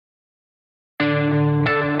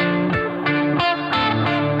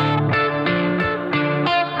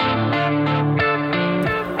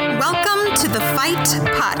Fight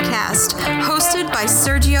Podcast, hosted by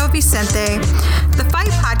Sergio Vicente. The Fight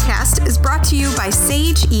Podcast is brought to you by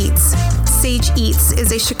Sage Eats. Sage Eats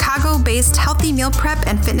is a Chicago-based healthy meal prep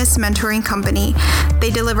and fitness mentoring company. They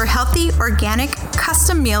deliver healthy, organic,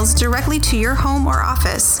 custom meals directly to your home or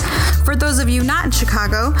office. For those of you not in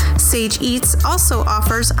Chicago, Sage Eats also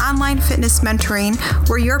offers online fitness mentoring,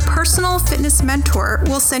 where your personal fitness mentor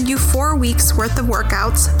will send you 4 weeks worth of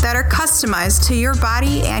workouts that are customized to your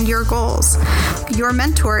body and your goals. Your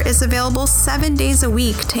mentor is available 7 days a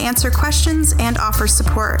week to answer questions and offer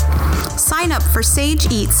support. Sign up for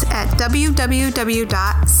Sage Eats at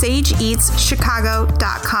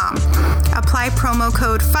www.sageeatschicago.com. Apply promo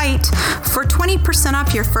code FIGHT for 20%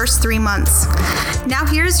 off your first 3 months. Now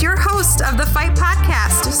here's your host of the Fight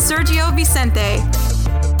Podcast, Sergio Vicente.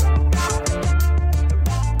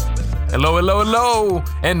 Hello,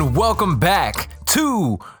 and welcome back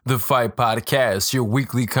to the Fight Podcast, your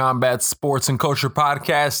weekly combat sports and culture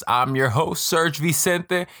podcast. I'm your host, Serg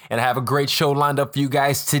Vicente, and I have a great show lined up for you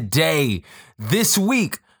guys today. This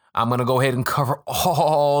week, I'm going to go ahead and cover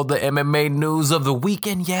all the MMA news of the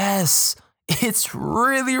weekend. Yes, it's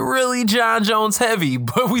really John Jones heavy,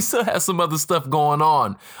 but we still have some other stuff going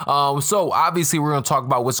on. So obviously, we're going to talk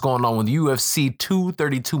about what's going on with the UFC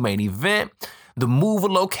 232 main event, the move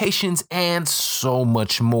of locations, and so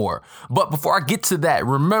much more. But before I get to that,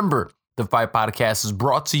 remember, the Fight Podcast is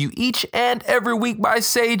brought to you each and every week by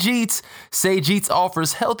Sage Eats. Sage Eats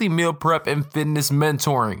offers healthy meal prep and fitness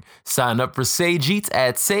mentoring. Sign up for Sage Eats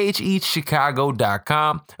at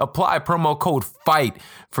sageeatschicago.com. Apply promo code FIGHT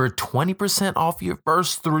for 20% off your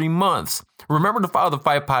first 3 months. Remember to follow the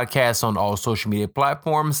Fight Podcast on all social media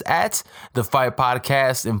platforms at the Fight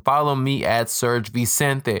Podcast, and follow me at Serg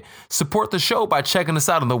Vicente. Support the show by checking us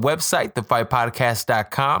out on the website,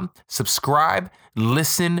 thefightpodcast.com. Subscribe,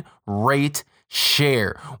 listen, rate,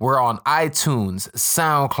 share. We're on iTunes,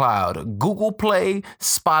 SoundCloud, Google Play,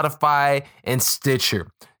 Spotify, and Stitcher.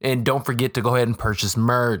 And don't forget to go ahead and purchase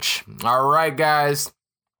merch. All right, guys.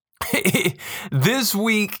 This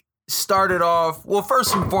week started off, well,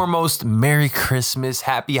 first and foremost, Merry Christmas,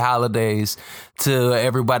 Happy Holidays to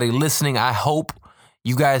everybody listening. I hope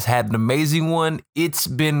you guys had an amazing one. It's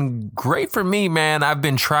been great for me, man. I've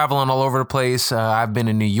been traveling all over the place. I've been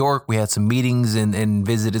in New York. We had some meetings and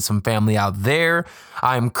visited some family out there.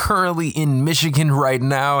 I'm currently in Michigan right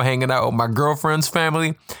now, hanging out with my girlfriend's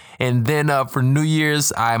family. And then for New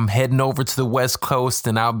Year's, I'm heading over to the West Coast,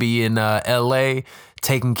 and I'll be in LA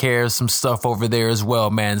taking care of some stuff over there as well,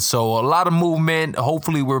 man. So a lot of movement.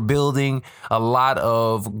 Hopefully we're building a lot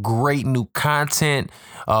of great new content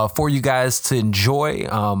for you guys to enjoy.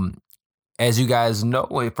 As you guys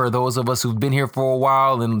know, for those of us who've been here for a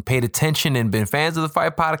while and paid attention and been fans of the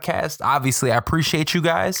Fight Podcast, obviously I appreciate you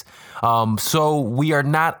guys. So we are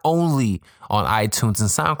not only on iTunes and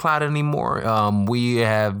SoundCloud anymore. We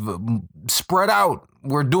have spread out.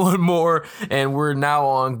 We're doing more, and we're now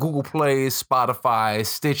on Google Play, Spotify,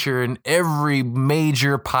 Stitcher, and every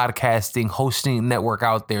major podcasting hosting network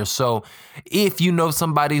out there. So if you know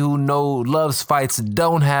somebody who loves fights,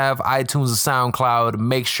 don't have iTunes or SoundCloud,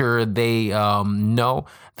 make sure they know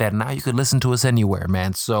that now you can listen to us anywhere,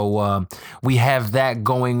 man. So we have that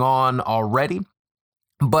going on already.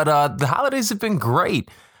 But the holidays have been great.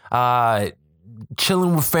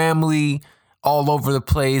 Chilling with family all over the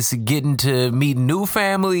place, getting to meet new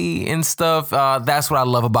family and stuff. That's what I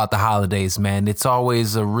love about the holidays, man. It's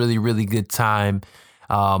always a really good time.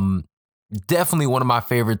 Definitely one of my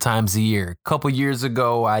favorite times of year. A couple years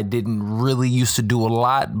ago, I didn't really used to do a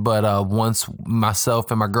lot, but once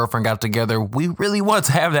myself and my girlfriend got together, we really want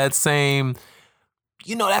to have that same,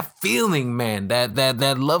 that feeling, man,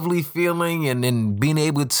 that lovely feeling, and being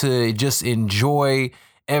able to just enjoy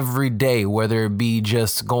every day, whether it be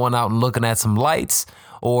just going out and looking at some lights,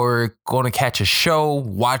 or going to catch a show,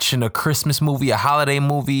 watching a Christmas movie, a holiday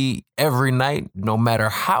movie every night, no matter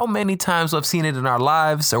how many times I've seen it in our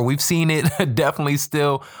lives, or we've seen it, definitely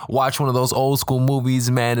still watch one of those old school movies,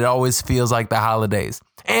 man. It always feels like the holidays.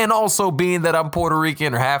 And also, being that I'm Puerto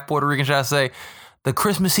Rican, or half Puerto Rican, should I say, the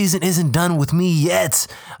Christmas season isn't done with me yet.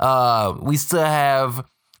 We still have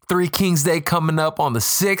Three Kings Day coming up on the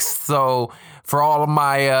 6th, so for all of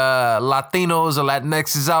my Latinos or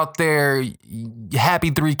Latinxes out there,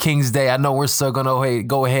 happy Three Kings Day. I know we're still going to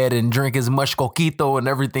go ahead and drink as much coquito and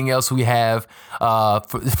everything else we have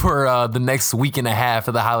for the next week and a half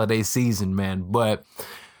of the holiday season, man. But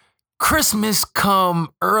Christmas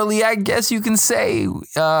come early, I guess you can say,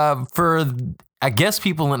 for I guess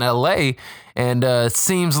people in LA, and it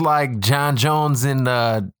seems like John Jones and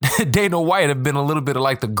Dana White have been a little bit of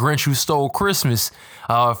like the Grinch who stole Christmas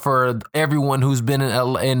for everyone who's been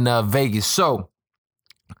in Vegas. So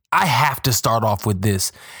I have to start off with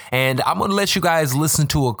this. And I'm going to let you guys listen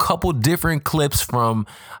to a couple different clips from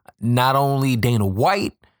not only Dana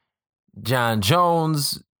White, Jon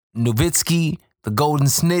Jones, Nowitzki, the Golden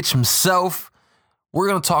Snitch himself. We're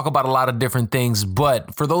going to talk about a lot of different things,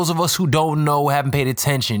 but for those of us who don't know, haven't paid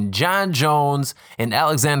attention, Jon Jones and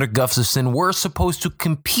Alexander Gustafsson were supposed to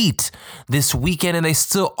compete this weekend, and they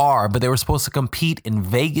still are, but they were supposed to compete in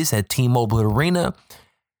Vegas at T-Mobile Arena.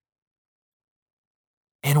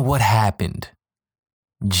 And what happened?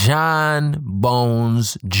 Jon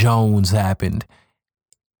Bones Jones happened.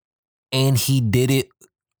 And he did it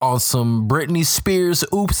on some Britney Spears,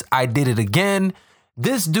 oops, I did it again.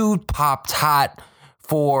 This dude popped hot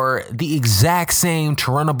for the exact same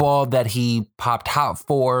Turinabol that he popped hot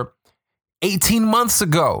for 18 months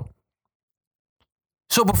ago.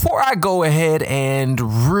 So before I go ahead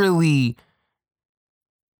and really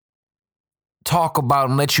talk about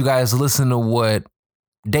and let you guys listen to what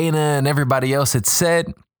Dana and everybody else had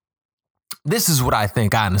said, this is what I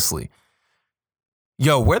think, honestly.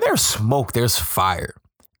 Yo, where there's smoke, there's fire.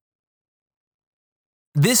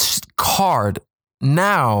 This card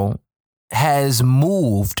now has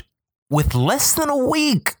moved with less than a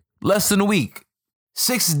week.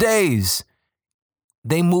 6 days.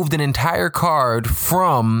 They moved an entire card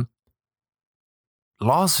from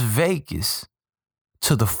Las Vegas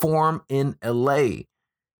to the Forum in LA.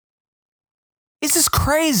 This is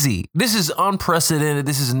crazy. This is unprecedented.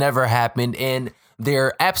 This has never happened. And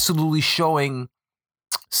they're absolutely showing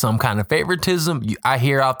some kind of favoritism. I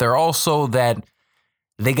hear out there also that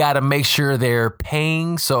they got to make sure they're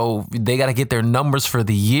paying. So they got to get their numbers for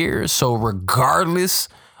the year. So regardless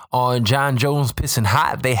on Jon Jones pissing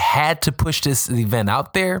hot, they had to push this event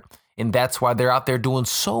out there. And that's why they're out there doing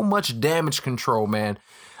so much damage control, man.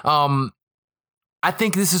 I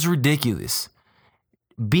think this is ridiculous.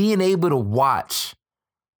 Being able to watch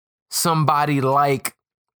somebody like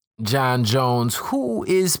Jon Jones, who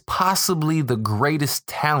is possibly the greatest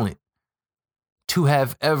talent to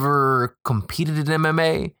have ever competed in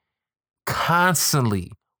MMA,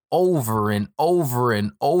 constantly, over and over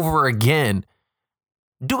and over again,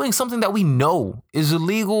 doing something that we know is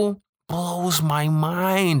illegal, blows my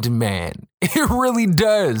mind, man. It really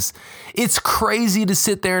does. It's crazy to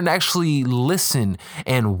sit there and actually listen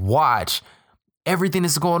and watch everything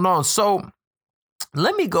that's going on. So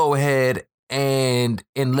let me go ahead and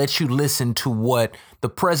let you listen to what the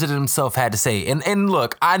president himself had to say. And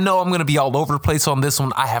look, I know I'm going to be all over the place on this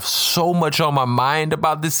one. I have so much on my mind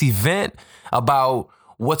about this event, about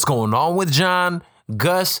what's going on with Jon,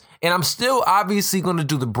 Gus, and I'm still obviously going to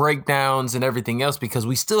do the breakdowns and everything else because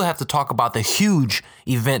we still have to talk about the huge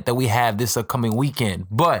event that we have this upcoming weekend.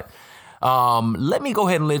 But let me go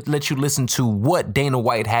ahead and let you listen to what Dana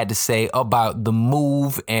White had to say about the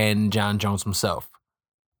move and Jon Jones himself.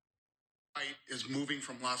 White is moving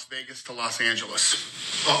from Las Vegas to Los Angeles.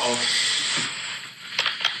 Uh-oh.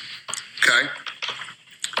 Okay.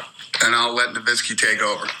 And I'll let Nowitzki take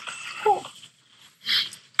over.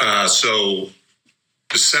 So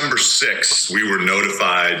December 6th, we were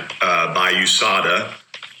notified by USADA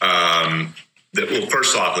well,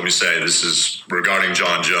 first off, let me say this is regarding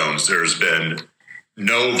Jon Jones. There's been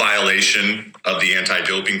no violation of the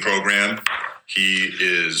anti-doping program. He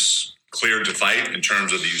is cleared to fight in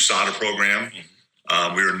terms of the USADA program.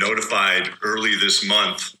 We were notified early this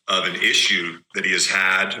month of an issue that he has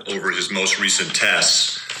had over his most recent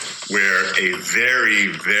tests where a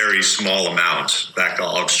very, very small amount, in fact,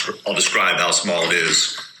 I'll describe how small it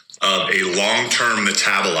is, of a long-term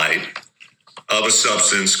metabolite of a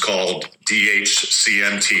substance called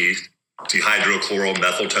DHCMT,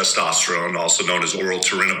 dihydrochloromethyltestosterone, also known as oral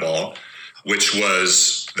Turinabol, which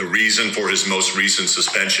was the reason for his most recent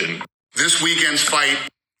suspension. This weekend's fight.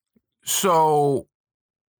 So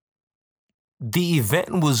the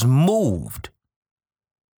event was moved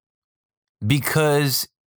because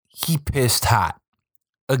he pissed hot.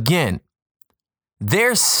 Again,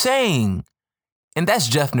 they're saying, and that's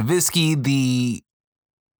Jeff Nowitzki, the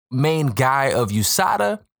main guy of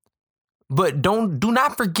USADA. But do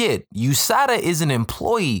not forget, USADA is an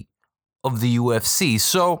employee of the UFC.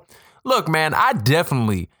 So, look, man, I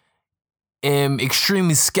definitely am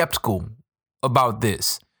extremely skeptical about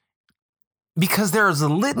this because there's a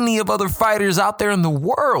litany of other fighters out there in the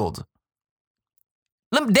world.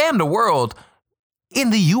 Damn the world in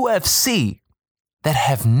the UFC that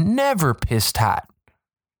have never pissed hot.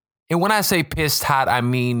 And when I say pissed hot, I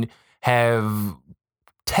mean have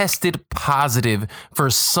tested positive for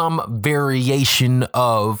some variation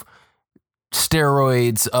of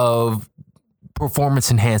steroids, of performance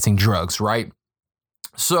enhancing drugs, right?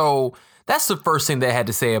 So That's the first thing they had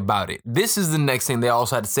to say about it. This is the next thing they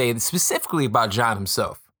also had to say specifically about Jon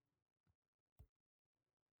himself.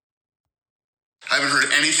 I haven't heard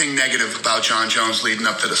anything negative about Jon Jones leading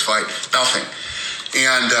up to this fight. Nothing.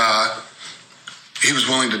 And he was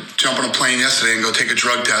willing to jump on a plane yesterday and go take a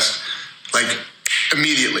drug test, like,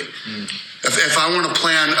 immediately. If I want to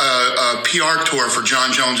plan a PR tour for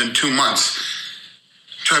Jon Jones in 2 months,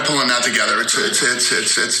 try pulling that together.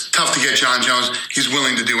 It's tough to get Jon Jones. He's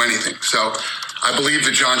willing to do anything. So I believe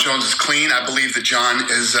that Jon Jones is clean. I believe that Jon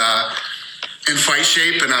is in fight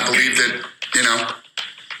shape, and I believe that,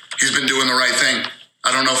 he's been doing the right thing.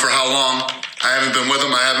 I don't know for how long. I haven't been with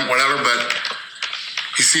him. I haven't whatever, but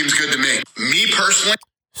he seems good to me. Me personally.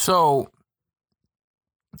 So,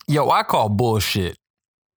 I call bullshit.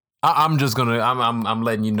 I'm just gonna. I'm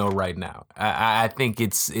letting you know right now. I think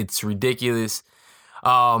it's ridiculous.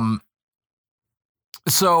 So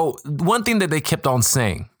one thing that they kept on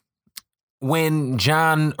saying when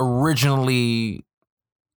Jon originally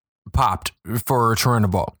popped for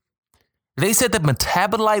Turinabol, they said that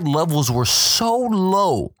metabolite levels were so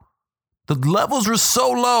low. The levels were so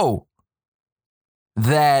low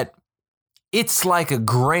that it's like a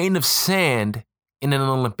grain of sand in an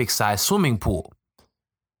Olympic-sized swimming pool.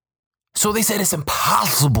 So they said it's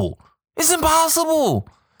impossible. It's impossible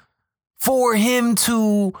for him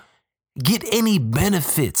to get any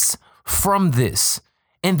benefits from this.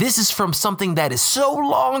 And this is from something that is so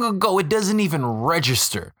long ago, it doesn't even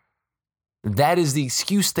register. That is the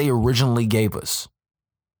excuse they originally gave us.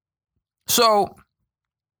 So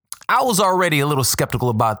I was already a little skeptical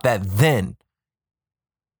about that then.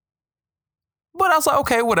 But I was like,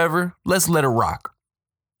 okay, whatever. Let's let it rock.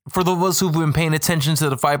 For those of us who've been paying attention to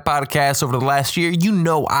the Fight Podcast over the last year,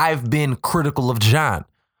 I've been critical of Jon.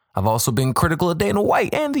 I've also been critical of Dana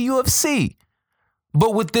White and the UFC.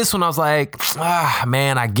 But with this one, I was like,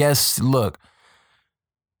 man, I guess, look,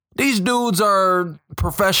 these dudes are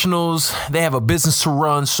professionals. They have a business to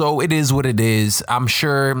run, so it is what it is. I'm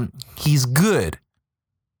sure he's good.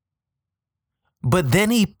 But then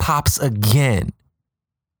he pops again.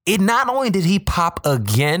 Not only did he pop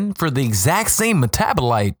again for the exact same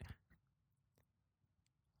metabolite,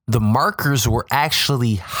 the markers were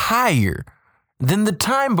actually higher than the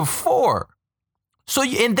time before. So,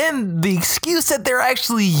 and then the excuse that they're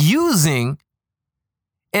actually using,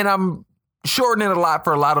 and I'm shortening it a lot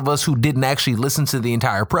for a lot of us who didn't actually listen to the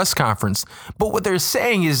entire press conference, but what they're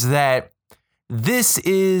saying is that this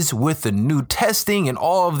is with the new testing and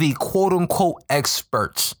all of the quote unquote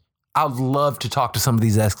experts. I'd love to talk to some of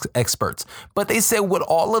these experts, but they said what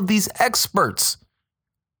all of these experts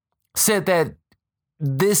said that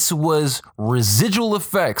this was residual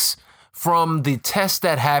effects from the test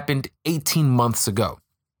that happened 18 months ago.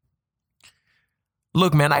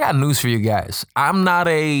 Look, man, I got news for you guys. I'm not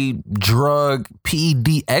a drug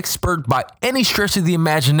PED expert by any stretch of the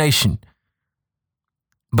imagination,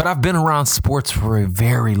 but I've been around sports for a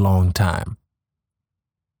very long time.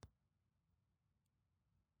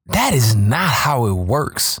 That is not how it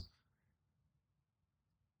works.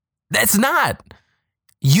 That's not.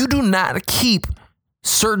 You do not keep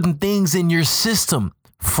certain things in your system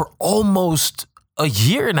for almost a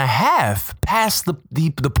year and a half past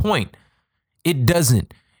the point. It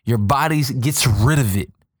doesn't. Your body gets rid of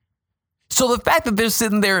it. So the fact that they're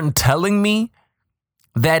sitting there and telling me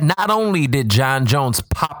that not only did Jon Jones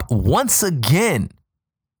pop once again,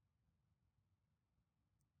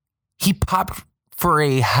 he popped for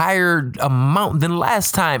a higher amount than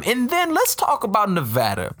last time. And then let's talk about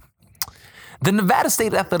Nevada. The Nevada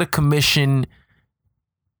State Athletic Commission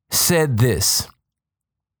said this.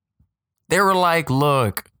 They were like,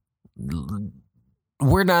 look,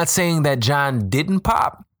 we're not saying that Jon didn't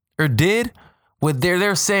pop or did. What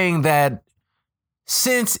they're saying that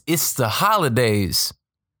since it's the holidays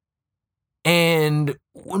and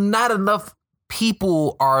not enough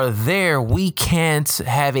people are there, we can't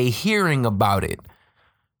have a hearing about it.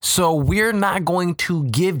 So we're not going to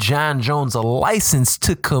give Jon Jones a license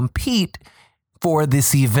to compete for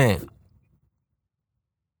this event.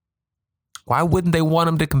 Why wouldn't they want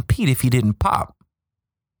him to compete if he didn't pop?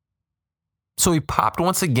 So he popped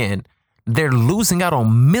once again. They're losing out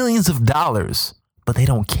on millions of dollars, but they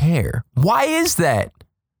don't care. Why is that?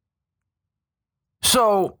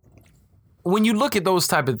 So when you look at those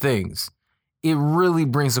type of things, it really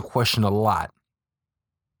brings a question a lot.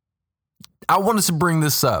 I wanted to bring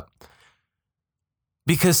this up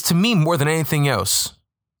because to me, more than anything else,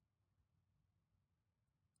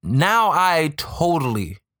 now I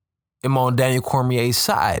totally am on Daniel Cormier's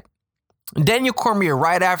side. Daniel Cormier,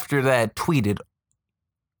 right after that, tweeted,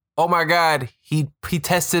 oh my God, he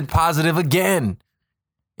tested positive again.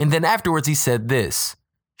 And then afterwards he said this,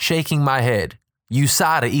 shaking my head,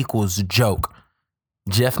 USADA equals joke.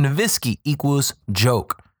 Jeff Nowitzki equals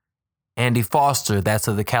joke. Andy Foster, that's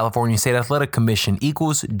of the California State Athletic Commission,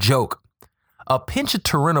 equals joke. A pinch of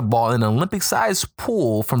turinabol in an Olympic-sized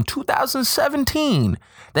pool from 2017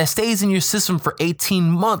 that stays in your system for 18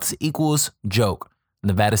 months equals joke.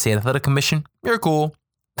 Nevada State Athletic Commission, you're cool.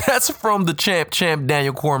 That's from the champ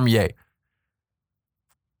Daniel Cormier.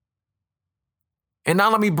 And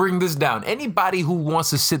now let me bring this down. Anybody who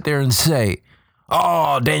wants to sit there and say,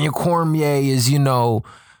 oh, Daniel Cormier is,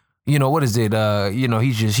 what is it?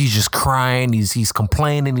 He's just crying. He's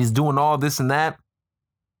complaining. He's doing all this and that.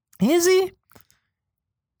 Is he?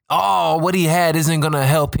 Oh, what he had isn't going to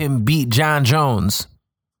help him beat John Jones.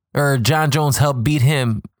 Or John Jones helped beat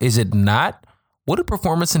him. Is it not? What do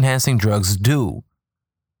performance-enhancing drugs do?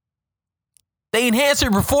 They enhance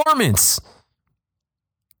your performance.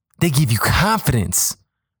 They give you confidence.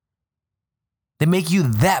 They make you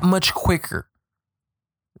that much quicker.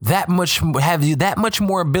 Have you that much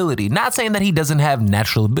more ability. Not saying that he doesn't have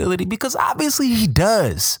natural ability, because obviously he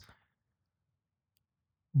does.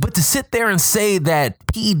 But to sit there and say that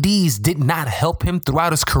PEDs did not help him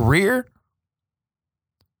throughout his career,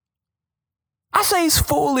 I say it's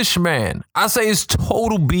foolish, man. I say it's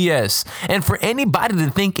total BS. And for anybody to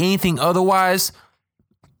think anything otherwise,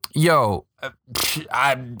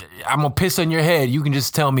 I'm going to piss on your head. You can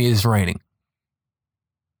just tell me it's raining.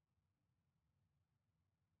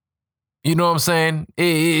 You know what I'm saying?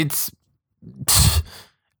 It's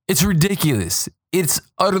ridiculous. It's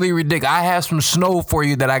utterly ridiculous. I have some snow for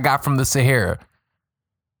you that I got from the Sahara.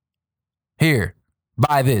 Here,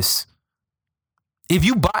 buy this. If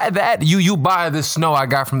you buy that, you buy the snow I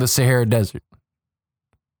got from the Sahara Desert.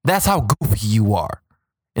 That's how goofy you are.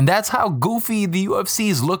 And that's how goofy the UFC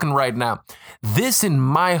is looking right now. This, in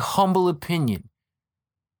my humble opinion,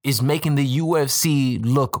 is making the UFC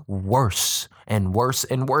look worse and worse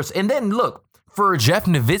and worse. And then look, for Jeff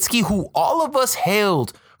Nowitzki, who all of us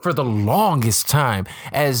hailed for the longest time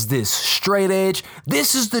as this straight edge,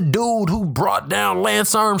 this is the dude who brought down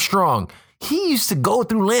Lance Armstrong. He used to go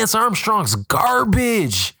through Lance Armstrong's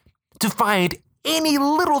garbage to find any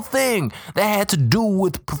little thing that had to do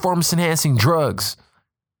with performance-enhancing drugs.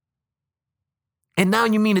 And now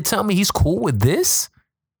you mean to tell me he's cool with this?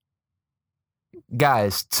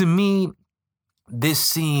 Guys, to me, this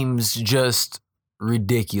seems just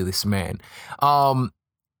ridiculous, man.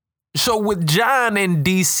 So with John and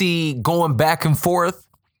DC going back and forth,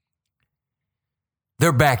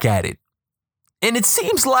 they're back at it. And it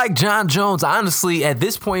seems like John Jones, honestly, at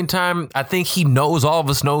this point in time, I think he knows, all of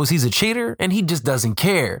us knows he's a cheater, and he just doesn't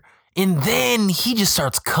care. And then he just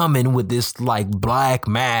starts coming with this like black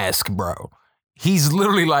mask, bro. He's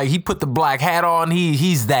literally like, he put the black hat on.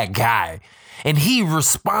 He's that guy. And he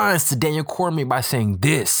responds to Daniel Cormier by saying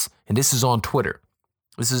this, and this is on Twitter.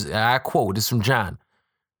 I quote, this is from John.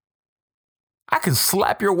 I can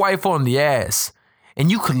slap your wife on the ass, and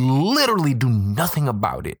you could literally do nothing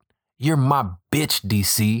about it. You're my bitch,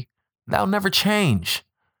 DC. That'll never change.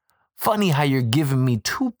 Funny how you're giving me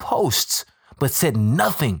 2 posts, but said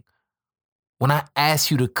nothing when I asked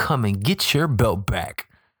you to come and get your belt back.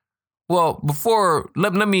 Well,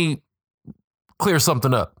 let me clear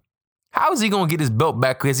something up. How is he going to get his belt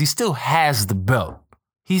back? Because he still has the belt.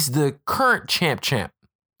 He's the current champ.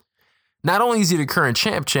 Not only is he the current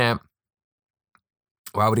champ,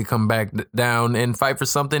 why would he come back down and fight for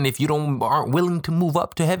something if you aren't willing to move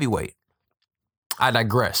up to heavyweight? I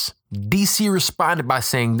digress. DC responded by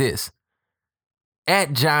saying this.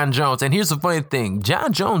 At John Jones. And here's the funny thing.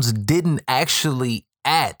 John Jones didn't actually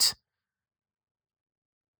at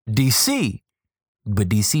DC. But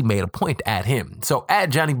DC made a point to at him. So at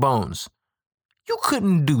Johnny Bones. You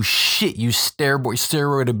couldn't do shit, you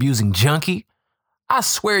steroid abusing junkie. I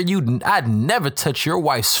swear I'd never touch your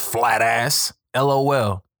wife's flat ass.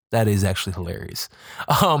 LOL. That is actually hilarious.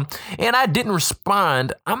 And I didn't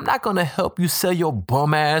respond. I'm not going to help you sell your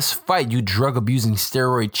bum ass fight, you drug abusing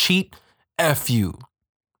steroid cheat. F you.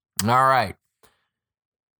 All right.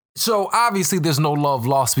 So obviously there's no love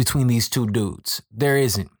lost between these two dudes. There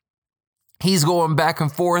isn't. He's going back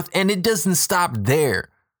and forth, and it doesn't stop there.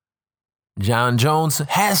 John Jones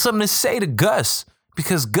has something to say to Gus,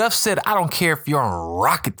 because Gus said, I don't care if you're on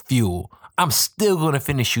rocket fuel. I'm still going to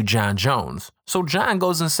finish you, John Jones. So John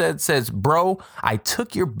goes and says, bro, I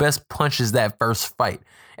took your best punches that first fight.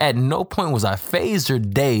 At no point was I phased or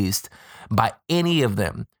dazed by any of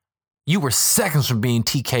them. You were seconds from being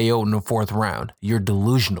TKO'd in the 4th round. You're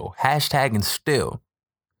delusional. Hashtag and still.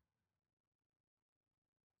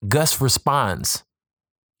 Gus responds,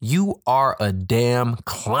 you are a damn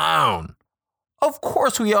clown. Of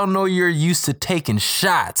course, we all know you're used to taking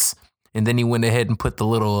shots. And then he went ahead and put the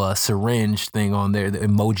little syringe thing on there, the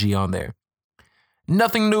emoji on there.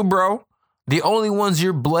 Nothing new, bro. The only ones you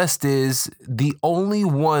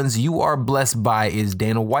are blessed by is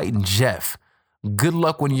Dana White and Jeff. Good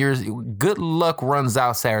luck runs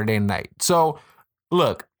out Saturday night. So,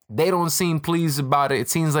 look, they don't seem pleased about it. It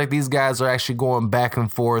seems like these guys are actually going back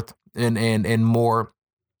and forth and more.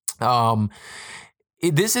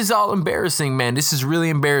 This is all embarrassing, man. This is really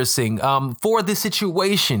embarrassing. For this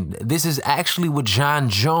situation, this is actually what Jon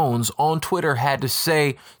Jones on Twitter had to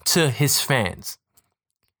say to his fans.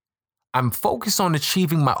 I'm focused on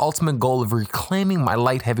achieving my ultimate goal of reclaiming my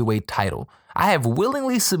light heavyweight title. I have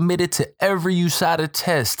willingly submitted to every USADA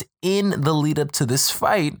test in the lead up to this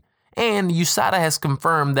fight, and USADA has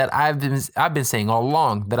confirmed that I've been saying all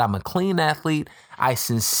along that I'm a clean athlete. I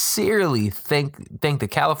sincerely thank the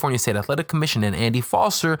California State Athletic Commission and Andy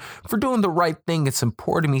Foster for doing the right thing and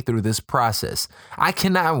supporting me through this process. I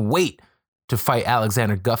cannot wait to fight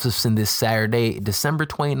Alexander Gustafsson this Saturday, December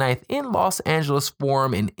 29th in Los Angeles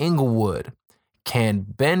Forum in Inglewood.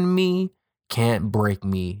 Can't bend me, can't break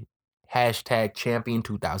me. Hashtag champion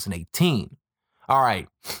 2018. All right.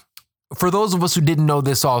 For those of us who didn't know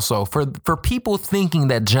this also, for people thinking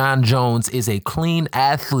that Jon Jones is a clean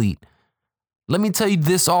athlete, let me tell you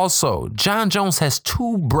this also. Jon Jones has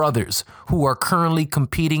two brothers who are currently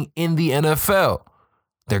competing in the NFL.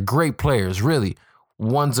 They're great players, really.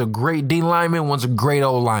 One's a great D lineman, one's a great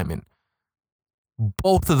O lineman.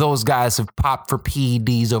 Both of those guys have popped for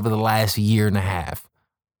PEDs over the last year and a half.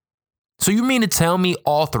 So you mean to tell me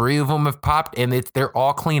all three of them have popped and they're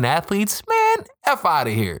all clean athletes? Man, F out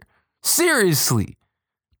of here. Seriously.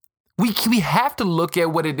 We have to look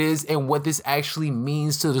at what it is and what this actually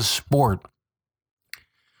means to the sport.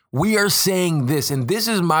 We are saying this, and this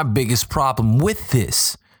is my biggest problem with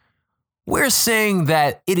this. We're saying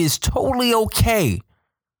that it is totally okay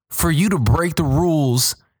for you to break the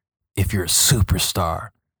rules if you're a superstar.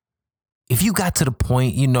 If you got to the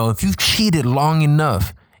point, if you've cheated long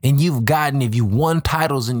enough and if you won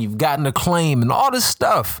titles and you've gotten acclaim and all this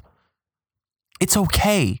stuff, it's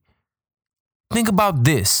okay. Think about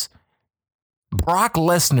this. Brock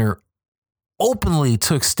Lesnar openly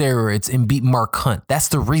took steroids and beat Mark Hunt. That's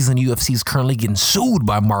the reason UFC is currently getting sued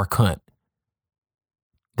by Mark Hunt.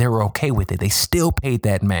 They were okay with it. They still paid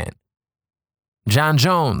that man. Jon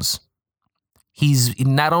Jones, he's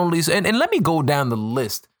not only... And let me go down the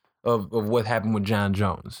list of what happened with Jon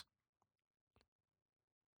Jones.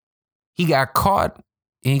 He got caught,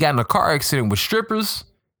 and he got in a car accident with strippers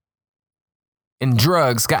and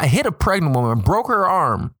drugs, hit a pregnant woman, broke her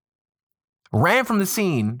arm, ran from the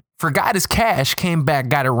scene, forgot his cash, came back,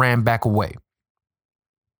 got it, ran back away.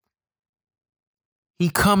 He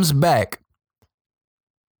comes back,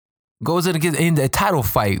 goes in a title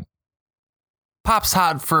fight, pops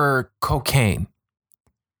hot for cocaine.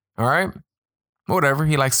 All right? Whatever,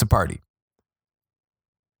 he likes to party.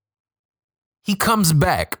 He comes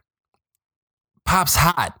back, pops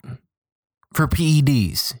hot for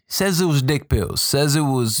PEDs. Says it was dick pills. Says it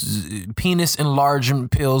was penis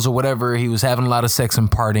enlargement pills or whatever. He was having a lot of sex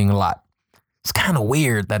and partying a lot. It's kind of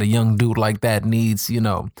weird that a young dude like that needs,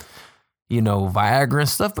 Viagra and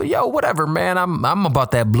stuff. But whatever, man. I'm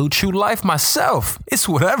about that blue chew life myself. It's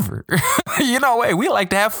whatever. Hey, we like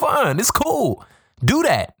to have fun. It's cool. Do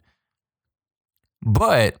that.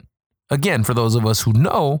 But again, for those of us who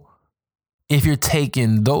know, if you're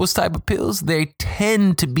taking those type of pills, they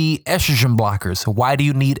tend to be estrogen blockers. Why do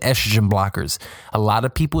you need estrogen blockers? A lot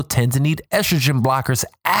of people tend to need estrogen blockers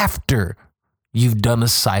after you've done a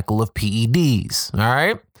cycle of PEDs. All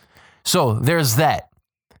right. So there's that.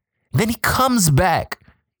 Then he comes back.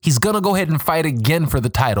 He's going to go ahead and fight again for the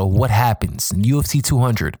title. What happens? In UFC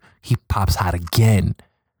 200, he pops hot again.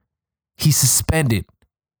 He's suspended.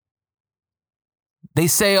 They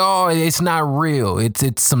say, oh, it's not real.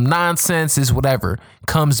 It's some nonsense. It's whatever.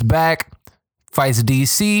 Comes back, fights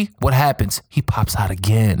DC. What happens? He pops hot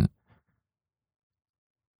again.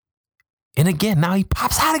 And again, now he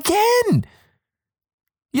pops hot again.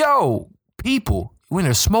 People, when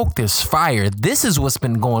there's smoke, there's fire. This is what's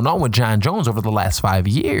been going on with Jon Jones over the last 5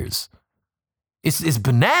 years. It's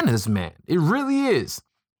bananas, man. It really is.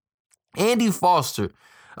 Andy Foster,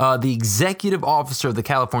 the executive officer of the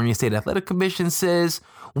California State Athletic Commission, says,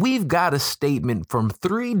 we've got a statement from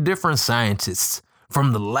 3 different scientists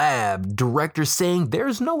from the lab director saying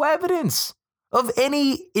there's no evidence of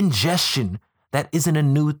any ingestion that isn't a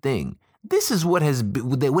new thing. This is what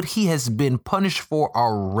he has been punished for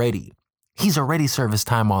already. He's already served his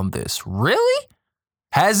time on this. Really?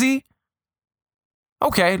 Has he?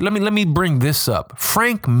 Okay, let me bring this up.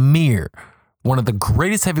 Frank Mir one of the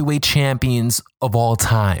greatest heavyweight champions of all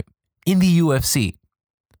time in the UFC.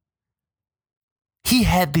 He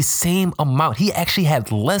had the same amount. He actually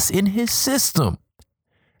had less in his system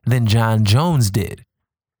than Jon Jones did.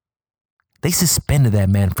 They suspended that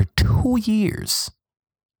man for 2 years.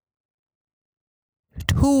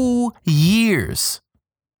 2 years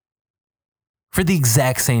for the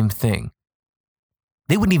exact same thing.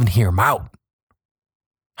 They wouldn't even hear him out.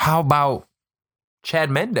 How about Chad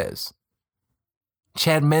Mendes?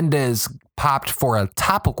 Chad Mendes popped for a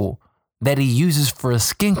topical that he uses for a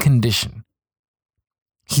skin condition.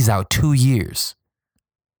 He's out 2 years.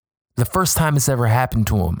 The first time it's ever happened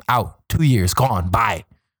to him. Out 2 years. Gone. Bye.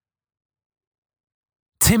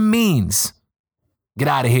 Tim Means. Get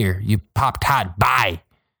out of here. You popped hot. Bye.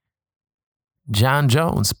 Jon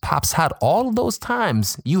Jones pops hot all of those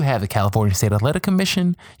times. You have the California State Athletic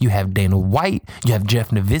Commission. You have Dana White. You have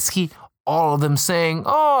Jeff Nowitzki. All of them saying,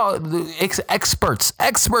 oh, the experts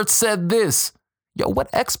said this. Yo, what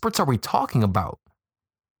experts are we talking about?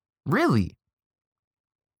 Really?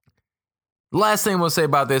 Last thing we'll say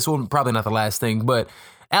about this, well, probably not the last thing, but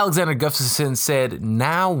Alexander Gustafsson said,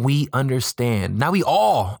 now we understand. Now we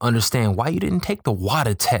all understand why you didn't take the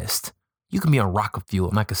WADA test. You can be on rocket fuel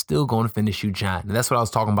and I can still go and finish you, John. And that's what I was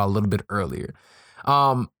talking about a little bit earlier.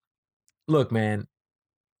 Look, man,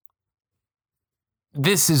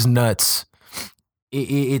 this is nuts.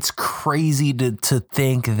 It's crazy to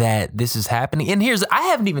think that this is happening. And I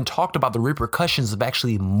haven't even talked about the repercussions of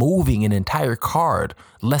actually moving an entire card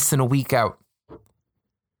less than a week out.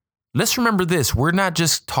 Let's remember this. We're not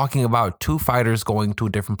just talking about two fighters going to a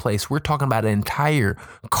different place. We're talking about an entire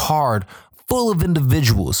card full of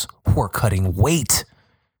individuals who are cutting weight,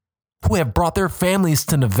 who have brought their families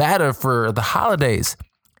to Nevada for the holidays.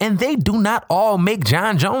 And they do not all make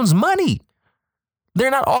Jon Jones money. They're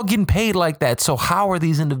not all getting paid like that. So how are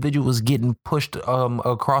these individuals getting pushed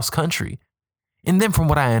across country? And then from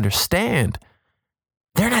what I understand,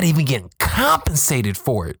 they're not even getting compensated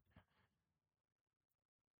for it.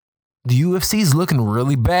 The UFC is looking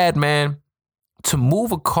really bad, man, to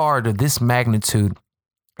move a card of this magnitude.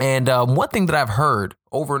 And one thing that I've heard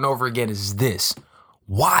over and over again is this.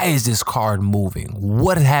 Why is this card moving?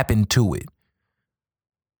 What happened to it?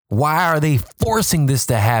 Why are they forcing this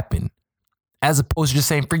to happen? As opposed to just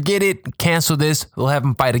saying, forget it, cancel this, we'll have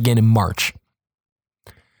them fight again in March.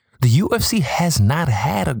 The UFC has not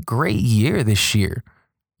had a great year this year.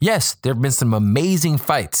 Yes, there have been some amazing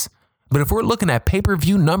fights. But if we're looking at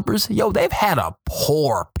pay-per-view numbers, they've had a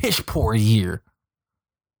piss poor year.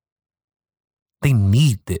 They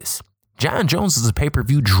need this. Jon Jones is a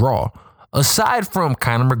pay-per-view draw. Aside from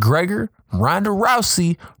Conor McGregor, Ronda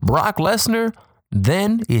Rousey, Brock Lesnar,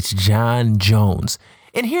 then it's Jon Jones.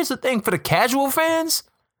 And here's the thing for the casual fans,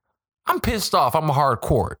 I'm pissed off. I'm a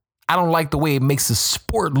hardcore. I don't like the way it makes the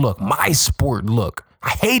sport look, my sport look. I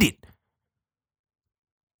hate it.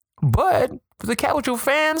 But for the casual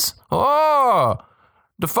fans, the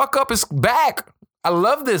fuck up is back. I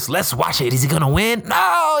love this. Let's watch it. Is he going to win?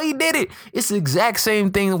 No, he did it. It's the exact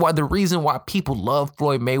same thing. The reason why people love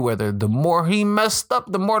Floyd Mayweather. The more he messed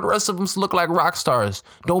up, the more the rest of them look like rock stars.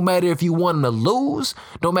 Don't matter if you want him to lose.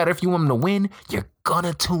 Don't matter if you want him to win. You're going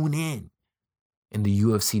to tune in. And the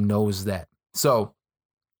UFC knows that. So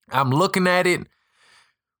I'm looking at it.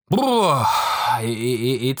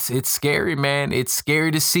 It's scary, man. It's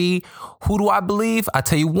scary to see. Who do I believe? I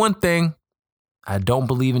tell you one thing. I don't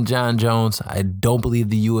believe in Jon Jones. I don't believe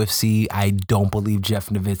the UFC. I don't believe Jeff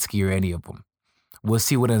Nowitzki or any of them. We'll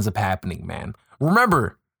see what ends up happening, man.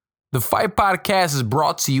 Remember, the Fight Podcast is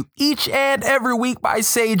brought to you each and every week by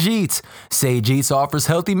Sage Eats. Sage Eats offers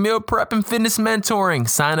healthy meal prep and fitness mentoring.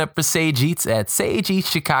 Sign up for Sage Eats at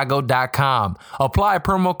sageeatschicago.com. Apply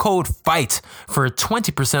promo code FIGHT for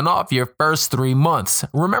 20% off your first 3 months.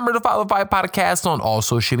 Remember to follow the Fight Podcast on all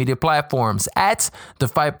social media platforms at The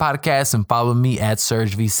Fight Podcast and follow me at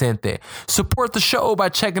Serg Vicente. Support the show by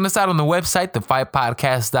checking us out on the website,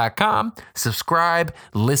 thefightpodcast.com. Subscribe,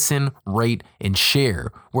 listen, rate, and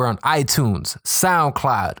share. We're on iTunes,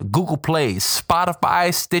 SoundCloud, Google Play,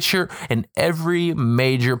 Spotify, Stitcher, and every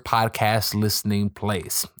major podcast listening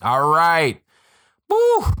place. All right.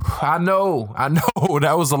 Woo, I know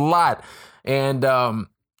that was a lot. And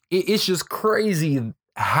it's just crazy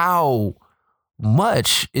how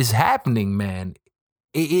much is happening, man.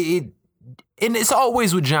 And it's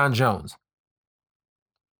always with Jon Jones.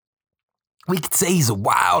 We could say he's a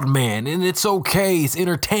wild man, and it's okay. It's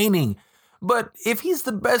entertaining. But if he's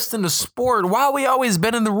the best in the sport, why are we always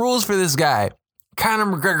bending the rules for this guy?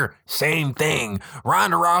 Conor McGregor, same thing.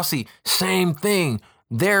 Ronda Rousey, same thing.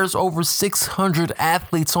 There's over 600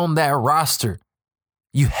 athletes on that roster.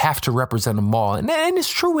 You have to represent them all. And it's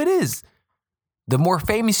true, it is. The more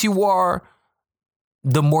famous you are,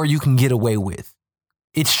 the more you can get away with.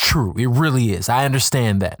 It's true. It really is. I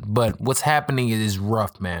understand that. But what's happening is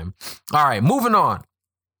rough, man. All right, moving on.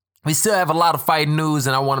 We still have a lot of fight news,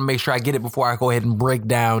 and I want to make sure I get it before I go ahead and break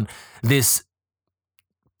down this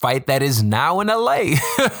fight that is now in LA.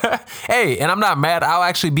 Hey, and I'm not mad. I'll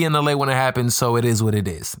actually be in LA when it happens, so it is what it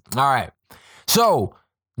is. All right. So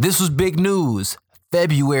this was big news.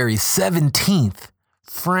 February 17th,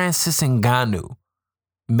 Francis Ngannou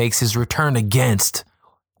makes his return against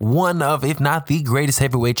one of, if not the greatest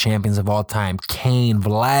heavyweight champions of all time. Cain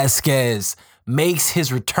Velasquez makes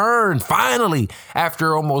his return finally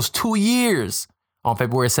after almost 2 years on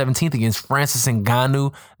February 17th against Francis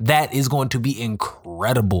Ngannou. That is going to be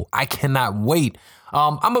incredible. I cannot wait.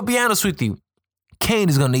 I'm going to be honest with you. Cain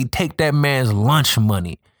is going to take that man's lunch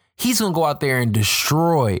money. He's going to go out there and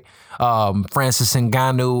destroy Francis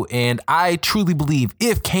Ngannou. And I truly believe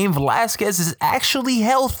if Cain Velasquez is actually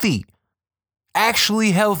healthy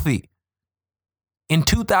in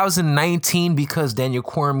 2019, because Daniel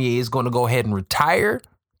Cormier is going to go ahead and retire,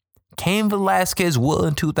 Cain Velasquez will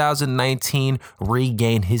in 2019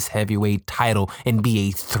 regain his heavyweight title and be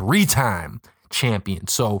a 3-time champion.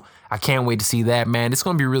 So I can't wait to see that, man. It's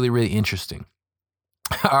going to be really, really interesting.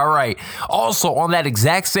 All right. Also on that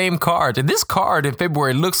exact same card, and this card in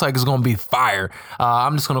February looks like it's going to be fire.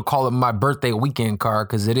 I'm just going to call it my birthday weekend card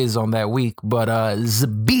because it is on that week. But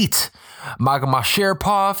Zabit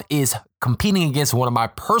Magomedsharipov is competing against one of my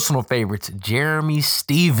personal favorites, Jeremy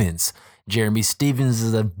Stephens. Jeremy Stephens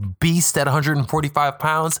is a beast at 145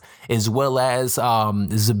 pounds, as well as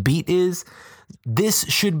Zabit is. This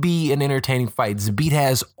should be an entertaining fight. Zabit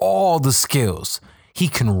has all the skills. He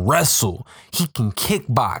can wrestle. He can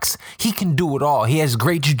kickbox. He can do it all. He has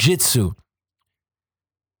great jiu-jitsu.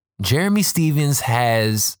 Jeremy Stephens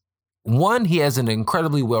has an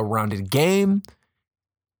incredibly well-rounded game,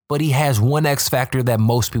 but he has one X factor that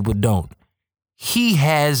most people don't. He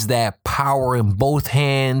has that power in both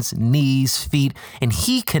hands, knees, feet, and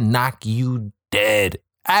he can knock you dead.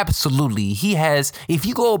 Absolutely. He has, if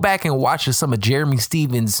you go back and watch some of Jeremy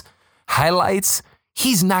Stephens' highlights,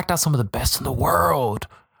 he's knocked out some of the best in the world.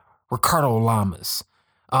 Ricardo Lamas,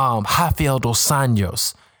 Rafael dos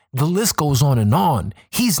Anjos. The list goes on and on.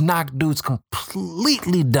 He's knocked dudes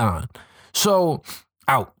completely down. So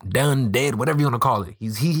out, done, dead, whatever you want to call it.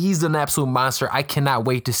 He's an absolute monster. I cannot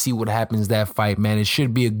wait to see what happens that fight, man. It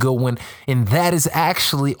should be a good one. And that is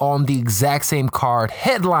actually on the exact same card,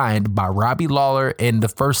 headlined by Robbie Lawler, and the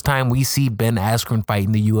first time we see Ben Askren fight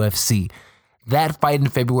in the UFC. That fight in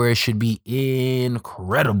February should be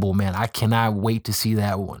incredible, man. I cannot wait to see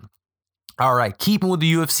that one. All right, keeping with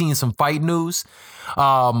the UFC and some fight news.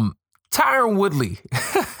 Tyron Woodley.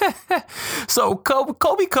 So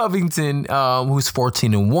Colby Covington, who's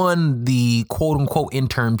 14-1, the quote-unquote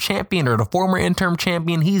interim champion or the former interim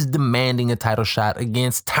champion, he's demanding a title shot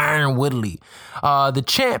against Tyron Woodley. The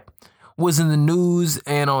champ was in the news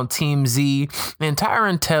and on TMZ, and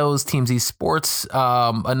Tyron tells TMZ Sports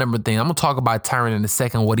a number of things. I'm going to talk about Tyron in a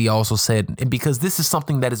second, what he also said, and because this is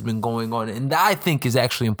something that has been going on and that I think is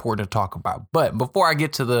actually important to talk about. But before I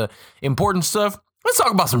get to the important stuff, let's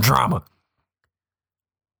talk about some drama.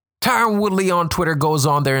 Tyron Woodley on Twitter goes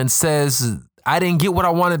on there and says, I didn't get what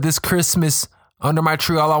I wanted this Christmas. Under my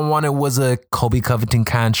tree, all I wanted was a Colby Covington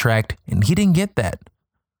contract, and he didn't get that.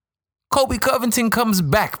 Colby Covington comes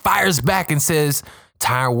back, fires back, and says,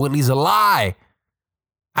 Tyron Woodley's a lie.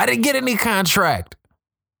 I didn't get any contract.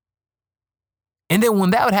 And then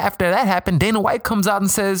when after that happened, Dana White comes out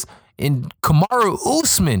and says, and Kamaru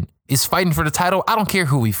Usman is fighting for the title. I don't care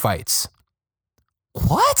who he fights.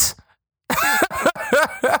 What?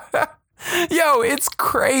 Yo, it's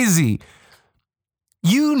crazy.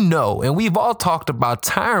 You know, and we've all talked about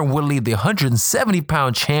Tyron Woodley, the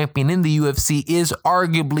 170-pound champion in the UFC, is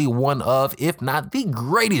arguably one of, if not the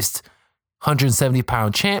greatest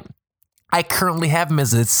 170-pound champ. I currently have him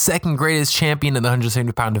as the second greatest champion in the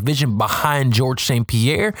 170-pound division behind George St.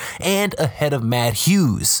 Pierre and ahead of Matt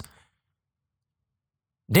Hughes.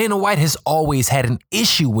 Dana White has always had an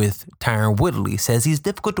issue with Tyron Woodley, says he's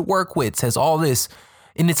difficult to work with, says all this.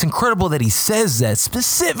 And it's incredible that he says that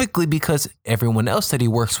specifically because everyone else that he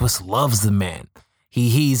works with loves the man.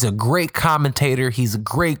 He's a great commentator. He's a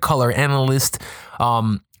great color analyst.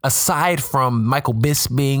 Aside from Michael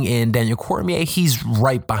Bisping and Daniel Cormier, he's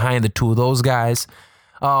right behind the two of those guys.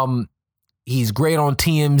 He's great on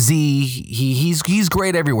TMZ. He's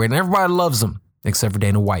great everywhere, and everybody loves him except for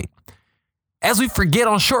Dana White. As we forget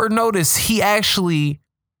on short notice, he actually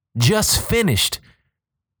just finished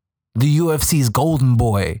the UFC's Golden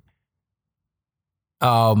Boy,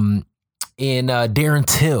 in Darren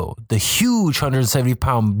Till, the huge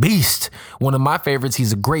 170-pound beast. One of my favorites.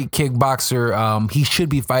 He's a great kickboxer. He should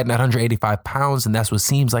be fighting at 185 pounds, and that's what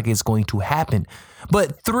seems like it's going to happen.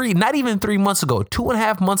 But not even 3 months ago,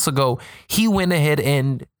 2.5 months ago, he went ahead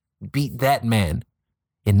and beat that man.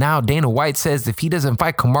 And now Dana White says if he doesn't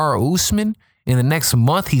fight Kamaru Usman in the next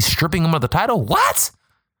month, he's stripping him of the title. What?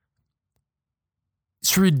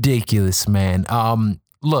 It's ridiculous, man.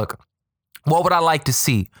 Look, what would I like to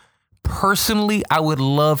see? Personally, I would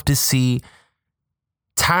love to see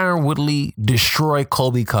Tyron Woodley destroy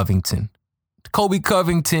Colby Covington. Colby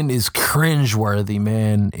Covington is cringeworthy,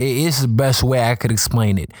 man. It's the best way I could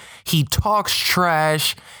explain it. He talks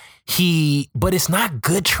trash. But it's not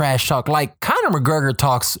good trash talk. Like Conor McGregor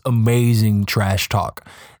talks amazing trash talk.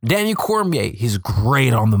 Daniel Cormier, he's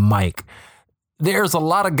great on the mic. There's a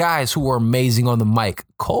lot of guys who are amazing on the mic.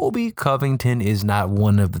 Colby Covington is not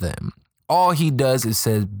one of them. All he does is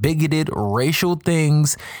says bigoted racial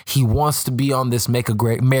things. He wants to be on this make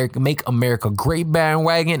America great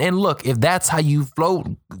bandwagon. And look, if that's how you float,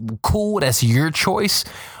 cool, that's your choice.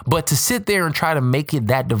 But to sit there and try to make it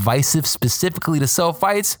that divisive specifically to sell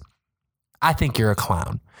fights, I think you're a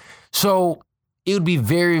clown. So it would be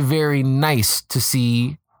very, very nice to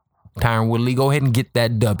see Tyron Woodley go ahead and get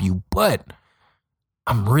that W. But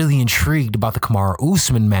I'm really intrigued about the Kamaru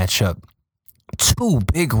Usman matchup. Two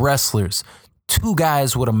big wrestlers, two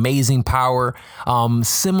guys with amazing power,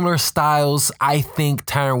 similar styles. I think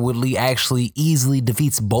Tyron Woodley actually easily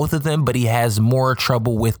defeats both of them, but he has more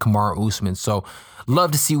trouble with Kamaru Usman. So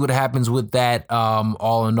love to see what happens with that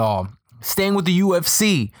all in all. Staying with the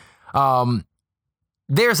UFC,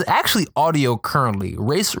 there's actually audio currently.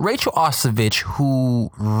 Rachel Ostovich, who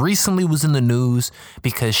recently was in the news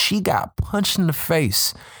because she got punched in the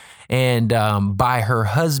face and by her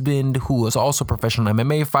husband, who was also a professional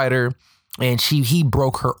MMA fighter, and he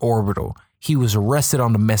broke her orbital. He was arrested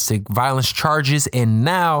on domestic violence charges, and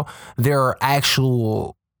now there are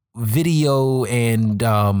actual video and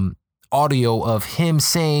audio of him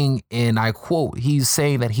saying, and I quote, he's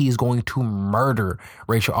saying that he's going to murder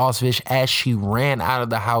Rachel Ostovich as she ran out of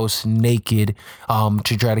the house naked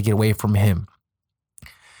to try to get away from him.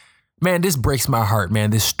 Man, this breaks my heart,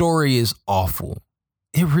 man. This story is awful.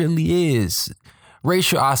 It really is.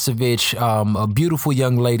 Rachel Ostovich, a beautiful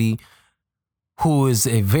young lady who is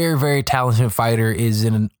a very, very talented fighter, is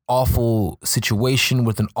in an awful situation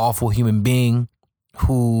with an awful human being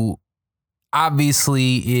who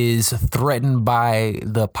obviously is threatened by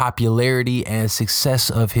the popularity and success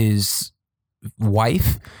of his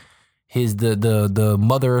wife, the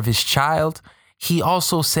mother of his child. He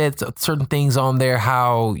also said certain things on there,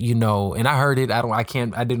 how, and I heard it. I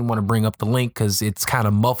didn't want to bring up the link because it's kind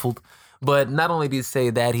of muffled. But not only did he say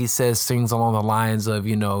that, he says things along the lines of,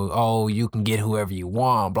 oh, you can get whoever you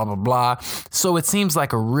want, blah, blah, blah. So it seems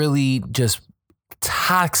like a really just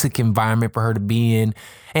toxic environment for her to be in.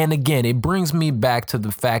 And again, it brings me back to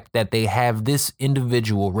the fact that they have this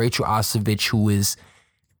individual, Rachel Ostovich, who is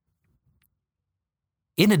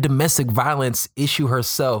in a domestic violence issue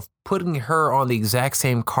herself, putting her on the exact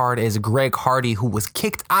same card as Greg Hardy, who was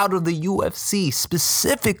kicked out of the UFC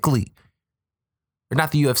specifically, or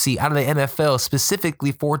not the UFC, out of the NFL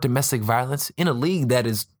specifically for domestic violence in a league that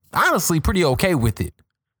is honestly pretty okay with it.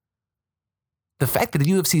 The fact that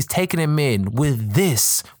the UFC is taking him in with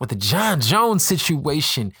the John Jones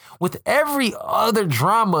situation, with every other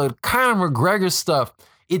drama, Conor McGregor stuff,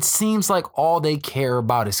 it seems like all they care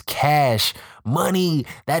about is cash, money.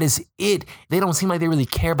 That is it. They don't seem like they really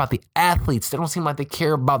care about the athletes. They don't seem like they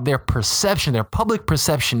care about their perception, their public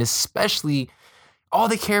perception, especially. All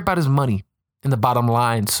they care about is money in the bottom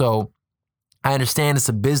line. So I understand it's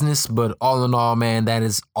a business, but all in all, man, that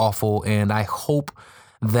is awful. And I hope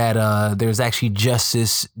that there's actually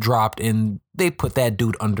justice dropped and they put that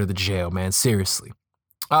dude under the jail, man. Seriously.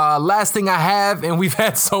 Last thing I have, and we've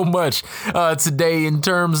had so much today in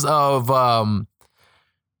terms of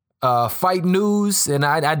fight news, and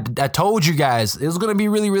I told you guys it was going to be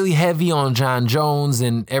really, really heavy on John Jones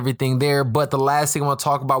and everything there. But the last thing I want to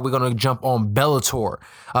talk about, we're going to jump on Bellator.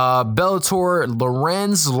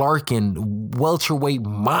 Lorenz Larkin, welterweight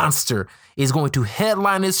monster, is going to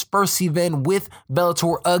headline his first event with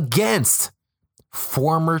Bellator against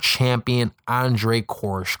former champion Andrei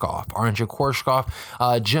Koreshkov. Andrei Koreshkov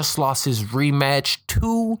just lost his rematch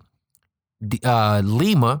to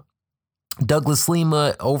Douglas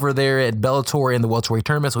Lima over there at Bellator in the welterweight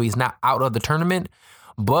tournament, so he's not out of the tournament,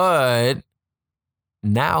 but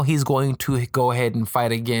now he's going to go ahead and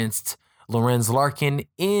fight against Lorenz Larkin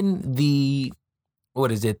in the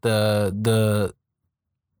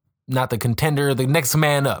not the contender, the next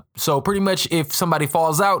man up. So pretty much if somebody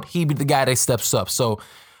falls out, he'd be the guy that steps up. So,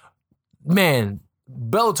 man,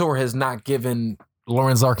 Bellator has not given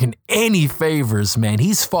Lawrence Larkin any favors, man.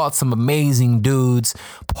 He's fought some amazing dudes.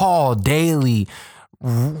 Paul Daly,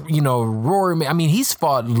 Rory. I mean, he's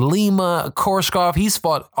fought Lima, Korshkov. He's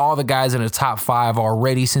fought all the guys in the top 5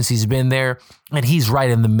 already since he's been there, and he's right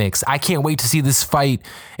in the mix. I can't wait to see this fight,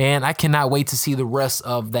 and I cannot wait to see the rest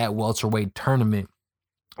of that welterweight tournament.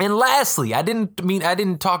 And lastly, I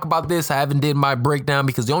didn't talk about this. I haven't did my breakdown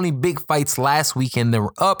because the only big fights last weekend that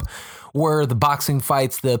were up were the boxing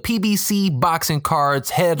fights, the PBC boxing cards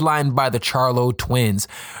headlined by the Charlo twins,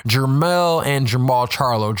 Jermell and Jamal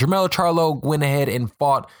Charlo. Jermell Charlo went ahead and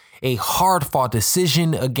fought a hard-fought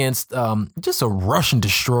decision against just a Russian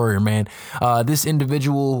destroyer, man. This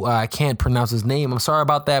individual, I can't pronounce his name. I'm sorry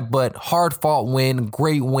about that, but hard-fought win,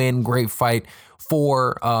 great fight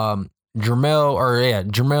for Jamal,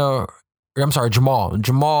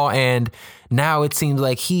 and now it seems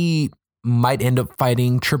like he might end up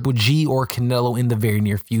fighting Triple G or Canelo in the very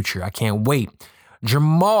near future. I can't wait.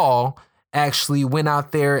 Jamal actually went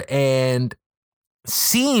out there and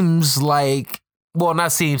he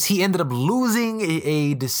ended up losing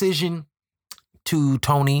a decision to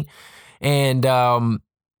Tony. And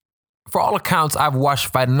for all accounts, I've watched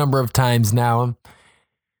the fight a number of times now.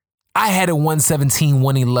 I had a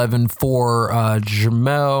 117-111 for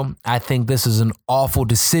Jermell. I think this is an awful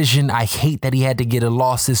decision. I hate that he had to get a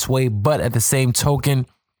loss this way, but at the same token,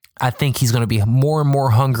 I think he's going to be more and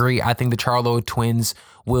more hungry. I think the Charlo twins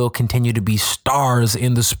will continue to be stars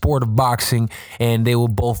in the sport of boxing, and they will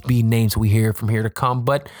both be names we hear from here to come.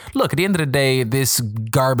 But look, at the end of the day, this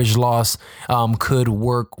garbage loss could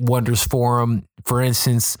work wonders for him. For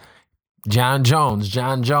instance, John Jones.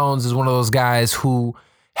 John Jones is one of those guys who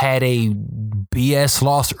had a BS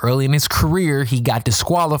loss early in his career. He got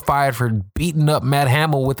disqualified for beating up Matt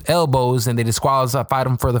Hamill with elbows, and they disqualified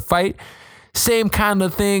him for the fight. Same kind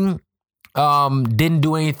of thing. Didn't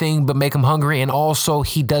do anything but make him hungry, and also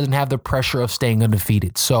he doesn't have the pressure of staying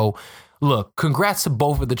undefeated. So, look, congrats to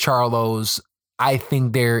both of the Charlos. I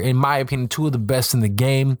think they're, in my opinion, two of the best in the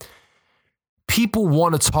game. People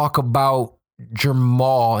want to talk about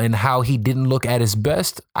Jamal and how he didn't look at his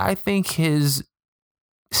best. I think his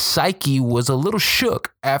psyche was a little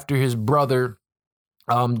shook after his brother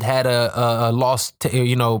had a loss,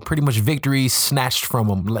 pretty much victory snatched from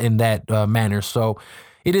him in that manner. So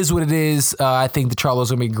it is what it is. I think the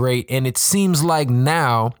Charlos are going to be great. And it seems like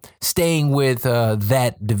now, staying with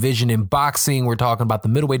that division in boxing, we're talking about the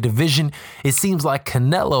middleweight division. It seems like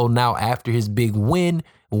Canelo now, after his big win,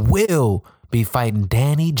 will be fighting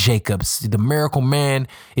Danny Jacobs, the Miracle Man.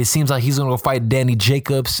 It seems like he's going to go fight Danny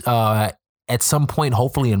Jacobs at some point,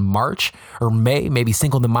 hopefully in March or May, maybe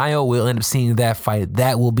Cinco de Mayo. We'll end up seeing that fight.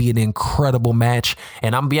 That will be an incredible match.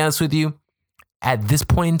 And I'm going to be honest with you, at this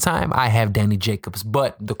point in time, I have Danny Jacobs.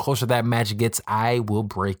 But the closer that match gets, I will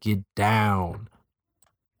break it down.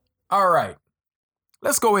 All right.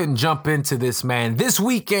 Let's go ahead and jump into this, man. This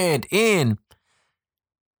weekend in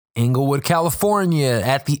Inglewood, California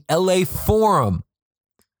at the LA Forum,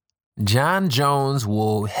 John Jones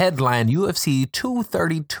will headline UFC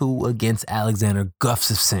 232 against Alexander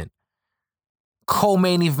Gustafsson.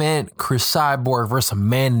 Co-main event, Chris Cyborg versus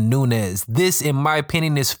Amanda Nunes. This, in my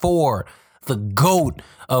opinion, is for the GOAT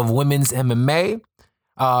of women's MMA.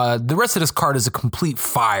 The rest of this card is a complete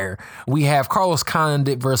fire. We have Carlos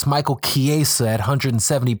Condit versus Michael Chiesa at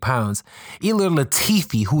 170 pounds. Ilir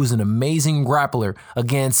Latifi, who is an amazing grappler,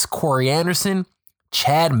 against Corey Anderson.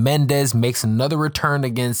 Chad Mendes makes another return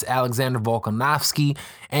against Alexander Volkanovski,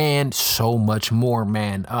 and so much more,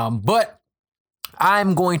 man. But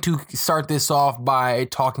I'm going to start this off by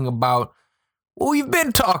talking about what we've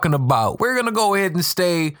been talking about. We're going to go ahead and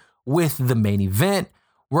stay with the main event.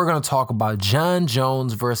 We're going to talk about John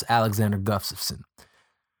Jones versus Alexander Gustafsson.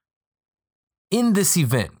 In this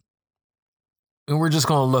event, and we're just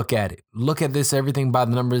going to look at it. Look at this, everything by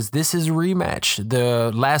the numbers. This is a rematch.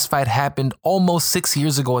 The last fight happened almost 6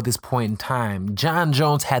 years ago at this point in time. John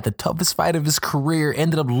Jones had the toughest fight of his career,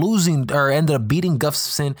 ended up beating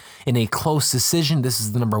Gustafsson in a close decision. This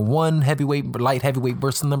is the number one light heavyweight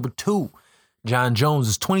versus number two. John Jones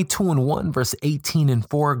is 22-1 versus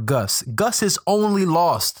 18-4 Gus. Gus has only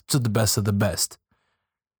lost to the best of the best.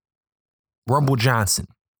 Rumble Johnson.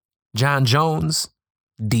 John Jones,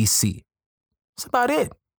 DC. That's about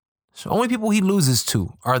it. So only people he loses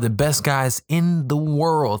to are the best guys in the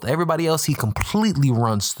world. Everybody else he completely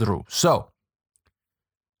runs through. So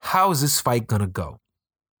how is this fight going to go?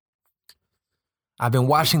 I've been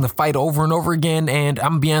watching the fight over and over again, and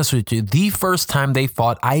I'm going to be honest with you. The first time they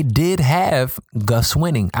fought, I did have Gus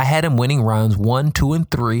winning. I had him winning rounds 1, 2, and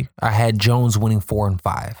 3. I had Jones winning 4 and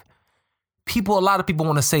 5. A lot of people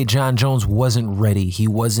want to say Jon Jones wasn't ready. He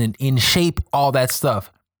wasn't in shape, all that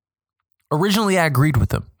stuff. Originally, I agreed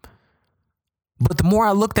with him. But the more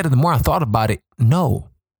I looked at it, the more I thought about it, no,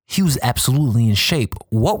 he was absolutely in shape.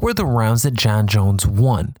 What were the rounds that Jon Jones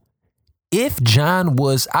won? If Jon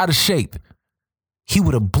was out of shape, he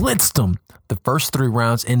would have blitzed him the first 3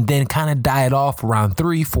 rounds and then kind of died off round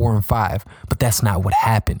 3, 4, and 5. But that's not what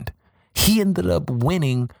happened. He ended up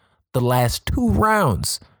winning the last 2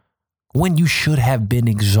 rounds when you should have been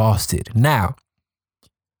exhausted. Now,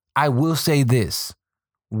 I will say this.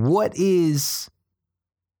 What is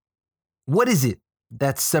it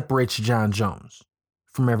that separates Jon Jones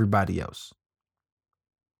from everybody else?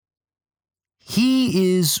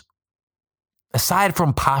 He is, aside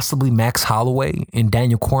from possibly Max Holloway and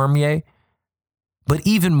Daniel Cormier, but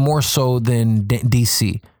even more so than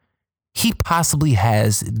DC, he possibly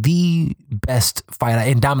has the best fighter,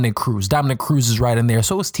 and Dominic Cruz. Dominic Cruz is right in there.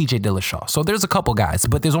 So is TJ Dillashaw. So there's a couple guys,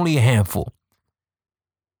 but there's only a handful.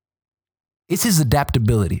 It's his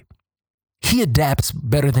adaptability. He adapts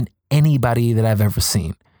better than anybody that I've ever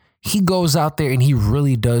seen. He goes out there and he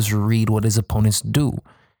really does read what his opponents do.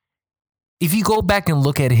 If you go back and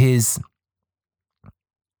look at his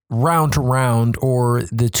round to round or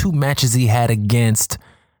the 2 matches he had against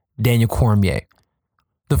Daniel Cormier,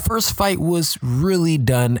 the first fight was really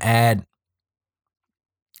done at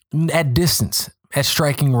distance, at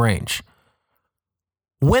striking range.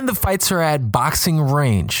 When the fights are at boxing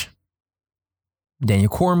range, Daniel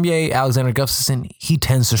Cormier, Alexander Gustafsson, he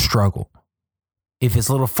tends to struggle. If it's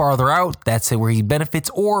a little farther out, that's where he benefits.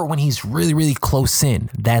 Or when he's really, really close in,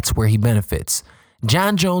 that's where he benefits.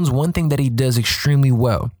 Jon Jones, one thing that he does extremely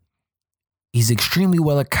well, he's extremely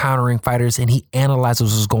well at countering fighters and he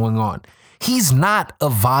analyzes what's going on. He's not a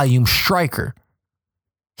volume striker.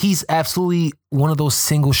 He's absolutely one of those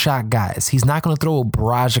single shot guys. He's not going to throw a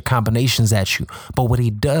barrage of combinations at you. But what he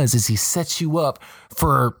does is he sets you up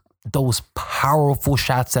for those powerful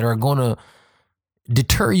shots that are going to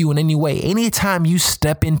deter you in any way. Anytime you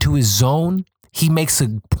step into his zone, he makes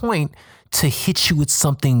a point to hit you with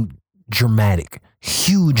something dramatic.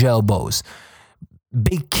 Huge elbows,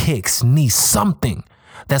 big kicks, knees, something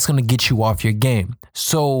that's going to get you off your game.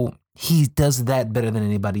 So he does that better than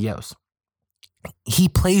anybody else. He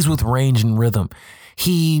plays with range and rhythm.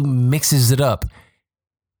 He mixes it up.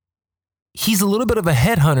 He's a little bit of a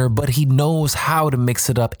headhunter, but he knows how to mix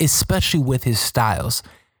it up, especially with his styles.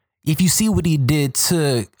 If you see what he did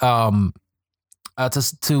to a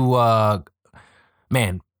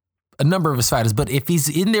number of his fighters, but if he's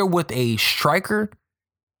in there with a striker,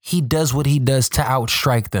 he does what he does to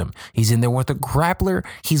outstrike them. He's in there with a grappler.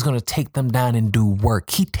 He's going to take them down and do work.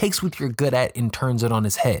 He takes what you're good at and turns it on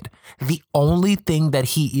his head. The only thing that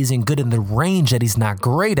he isn't good in the range that he's not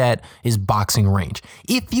great at is boxing range.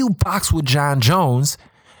 If you box with Jon Jones,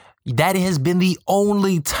 that has been the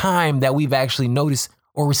only time that we've actually noticed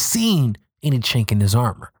or seen any chink in his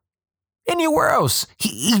armor. Anywhere else, he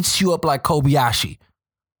eats you up like Kobayashi.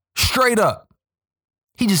 Straight up.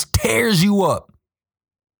 He just tears you up.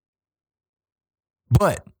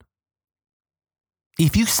 But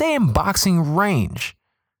if you say in boxing range,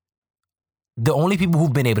 the only people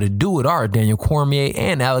who've been able to do it are Daniel Cormier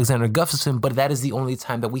and Alexander Gustafsson, but that is the only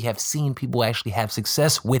time that we have seen people actually have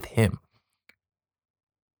success with him.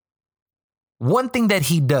 One thing that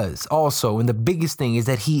he does also, and the biggest thing, is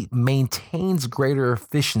that he maintains greater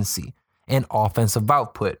efficiency and offensive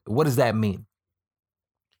output. What does that mean?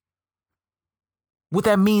 What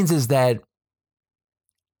that means is that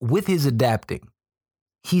with his adapting,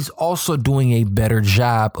 he's also doing a better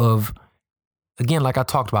job of, again, like I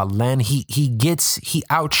talked about, he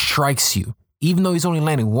outstrikes you. Even though he's only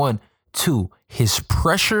landing 1, 2, his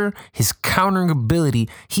pressure, his countering ability,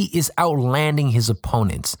 he is outlanding his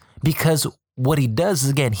opponents. Because what he does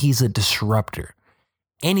is, again, he's a disruptor.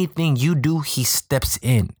 Anything you do, he steps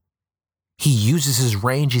in. He uses his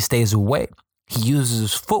range, he stays away. He uses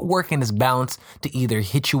his footwork and his balance to either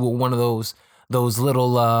hit you with one of those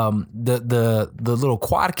little the little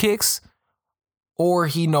quad kicks, or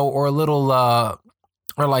or a little or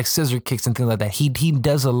like scissor kicks and things like that. He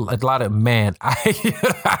does a lot of,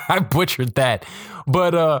 I butchered that,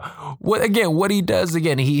 but what he does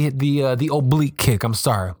again, he hit the oblique kick. I'm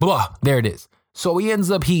sorry, there it is. So he ends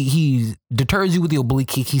up he deters you with the oblique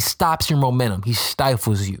kick. He stops your momentum. He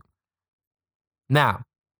stifles you. Now,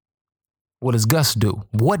 what does Gus do?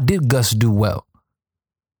 What did Gus do well?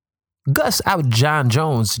 Gus out Jon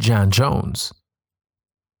Jones.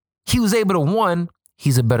 He was able to, one,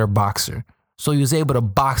 he's a better boxer. So he was able to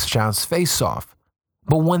box John's face off.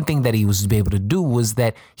 But one thing that he was able to do was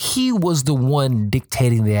that he was the one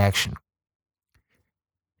dictating the action.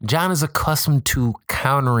 John is accustomed to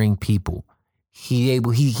countering people. He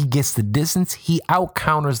gets the distance. He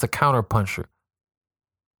out-counters the counterpuncher.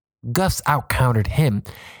 Gus out-countered him.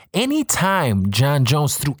 Anytime John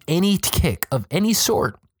Jones threw any kick of any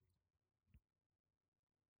sort,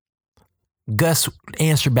 Gus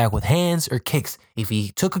answered back with hands or kicks. If he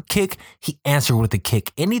took a kick, he answered with a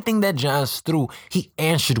kick. Anything that John threw, he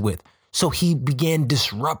answered with. So he began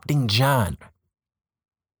disrupting John.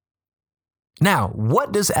 Now,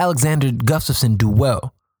 what does Alexander Gustafsson do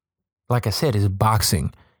well? Like I said, is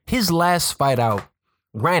boxing. His last fight out,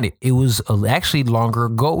 granted, it was actually longer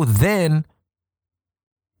ago than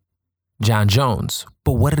John Jones.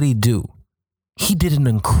 But what did he do? He did an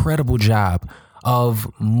incredible job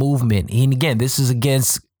of movement. And again, this is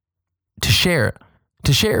against Teixeira.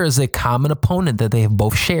 Teixeira is a common opponent that they have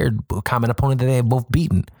both shared, a common opponent that they have both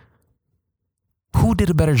beaten. Who did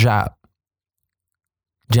a better job?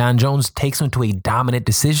 John Jones takes him to a dominant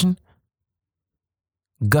decision.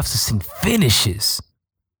 Gustafsson finishes.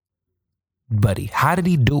 Buddy, how did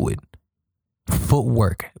he do it?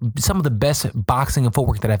 Footwork. Some of the best boxing and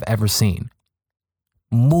footwork that I've ever seen.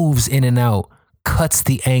 Moves in and out. Cuts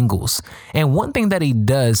the angles. And one thing that he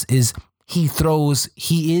does is he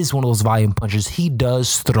is one of those volume punchers. He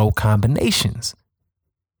does throw combinations.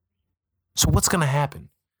 So what's going to happen?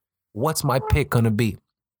 What's my pick going to be?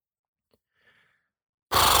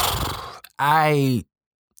 I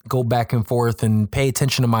go back and forth and pay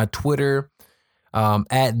attention to my Twitter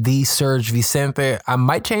at the Serg Vicente. I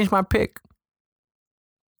might change my pick.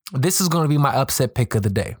 This is going to be my upset pick of the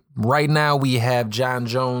day. Right now we have John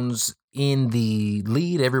Jones in the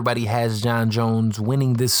lead. Everybody has John Jones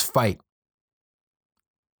winning this fight.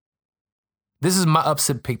 This is my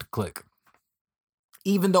upset pick to click.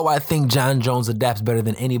 Even though I think John Jones adapts better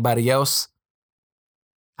than anybody else,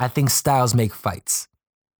 I think styles make fights.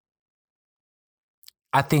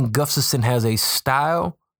 I think Gustafsson has a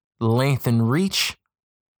style, length, and reach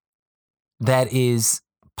that is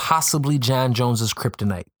possibly John Jones's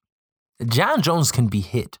kryptonite. John Jones can be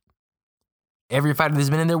hit. Every fighter that's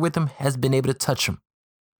been in there with him has been able to touch him.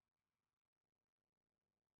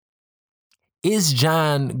 Is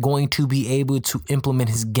John going to be able to implement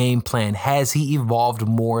his game plan? Has he evolved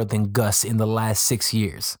more than Gus in the last 6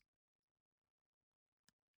 years?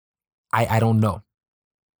 I don't know.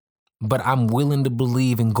 But I'm willing to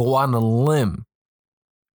believe and go on a limb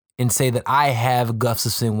and say that I have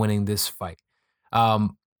Gustafsson winning this fight. I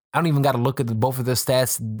don't even got to look at both of their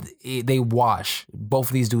stats. They wash. Both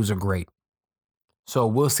of these dudes are great. So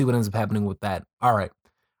we'll see what ends up happening with that. All right.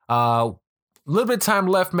 A little bit of time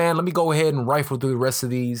left, man. Let me go ahead and rifle through the rest of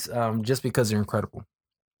these just because they're incredible.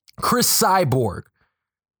 Chris Cyborg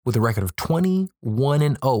with a record of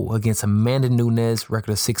 21-0 against Amanda Nunes,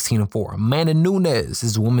 record of 16-4. Amanda Nunes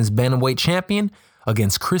is the women's bantamweight champion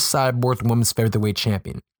against Chris Cyborg, the women's featherweight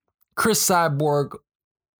champion. Chris Cyborg,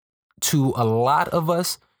 to a lot of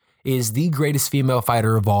us, is the greatest female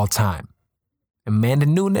fighter of all time. Amanda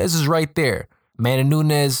Nunes is right there. Amanda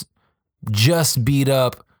Nunes just beat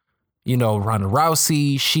up, Ronda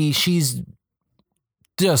Rousey. She's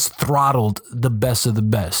just throttled the best of the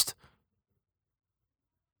best.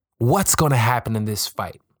 What's going to happen in this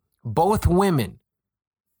fight? Both women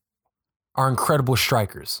are incredible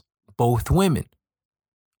strikers. Both women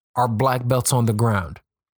are black belts on the ground.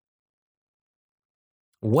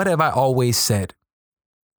 What have I always said?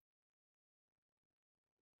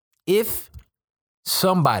 If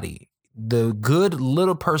somebody, the good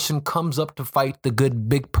little person, comes up to fight the good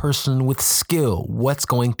big person with skill, what's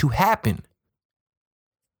going to happen?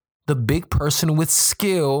 The big person with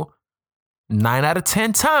skill, 9 out of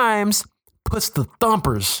 10 times, puts the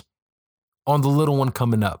thumpers on the little one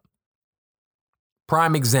coming up.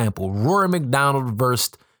 Prime example, Rory McDonald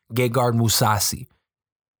versus Gegard Mousasi.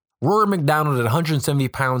 Rory McDonald at 170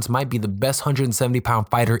 pounds might be the best 170-pound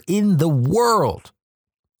fighter in the world.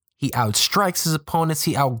 He outstrikes his opponents.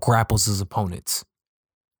 He outgrapples his opponents.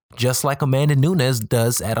 Just like Amanda Nunes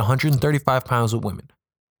does at 135 pounds with women.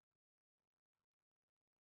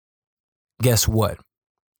 Guess what?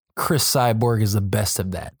 Chris Cyborg is the best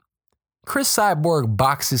of that. Chris Cyborg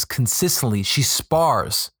boxes consistently. She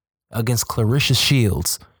spars against Clarissa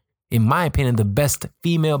Shields. In my opinion, the best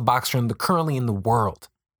female boxer currently in the world.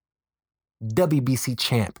 WBC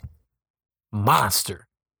champ. Monster.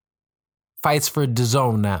 Fights for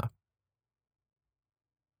DAZN now.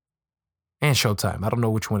 And Showtime. I don't know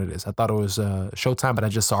which one it is. I thought it was Showtime, but I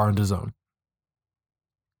just saw her on DAZN.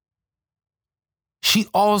 she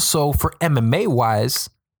also, for MMA wise,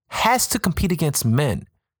 has to compete against men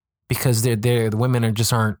because the women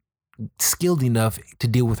aren't skilled enough to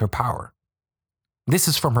deal with her power. This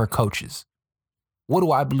is from her coaches. What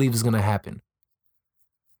do I believe is going to happen?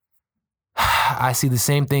 I see the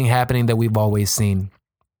same thing happening that we've always seen.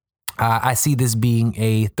 I see this being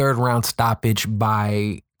a 3rd round stoppage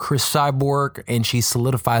by Chris Cyborg, and she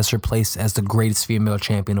solidifies her place as the greatest female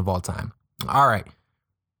champion of all time. All right.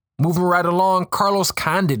 Moving right along, Carlos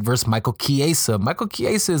Condit versus Michael Chiesa. Michael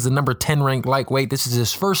Chiesa is the number 10 ranked lightweight. This is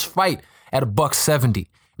his first fight at $170.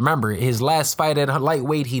 Remember, his last fight at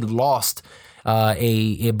lightweight, he lost by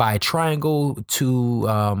a triangle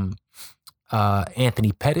to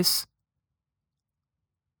Anthony Pettis.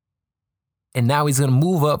 And now he's going to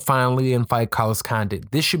move up finally and fight Carlos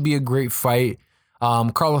Condit. This should be a great fight.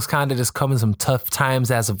 Carlos Condit has come in some tough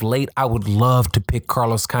times as of late. I would love to pick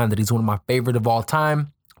Carlos Condit. He's one of my favorite of all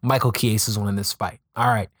time. Michael Chiesa is winning this fight. All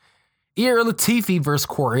right. Ilir Latifi versus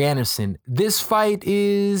Corey Anderson. This fight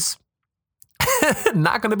is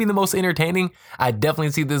not going to be the most entertaining. I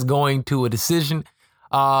definitely see this going to a decision.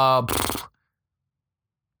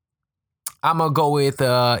 I'm going to go with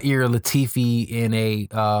Ilir Latifi in a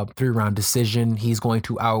 3-round decision. He's going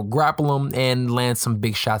to out-grapple him and land some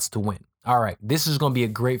big shots to win. All right, this is going to be a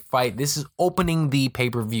great fight. This is opening the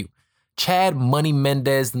pay-per-view. Chad Money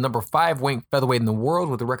Mendez, the number 5 ranked featherweight in the world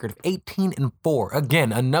with a record of 18-4.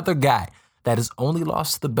 Again, another guy that has only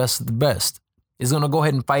lost to the best of the best, is going to go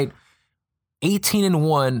ahead and fight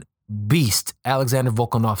 18-1 beast Alexander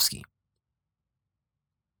Volkanovski.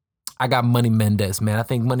 I got Money Mendez, man. I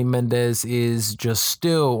think Money Mendez is just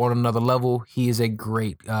still on another level. He is a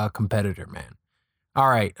great competitor, man. All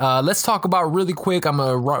right, let's talk about really quick. I'm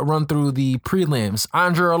going to run through the prelims.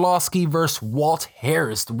 Andrei Arlovski versus Walt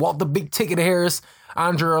Harris. Walt, the big ticket Harris.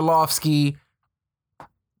 Andrei Arlovski.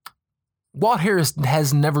 Walt Harris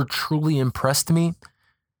has never truly impressed me.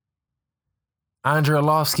 Andrei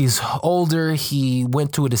Arlovski's older. He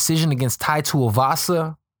went to a decision against Tai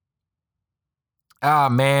Tuivasa. Ah,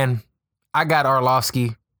 man. I got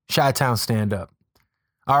Arlovski. Chi-Town stand up.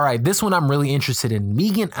 All right, this one I'm really interested in.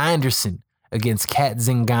 Megan Anderson against Kat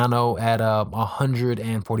Zingano at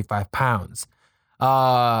 145 pounds.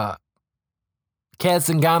 Kat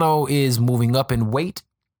Zingano is moving up in weight,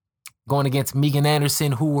 going against Megan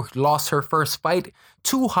Anderson, who lost her first fight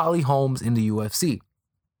to Holly Holmes in the UFC.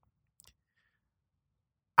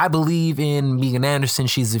 I believe in Megan Anderson.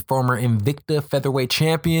 She's a former Invicta featherweight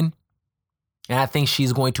champion. And I think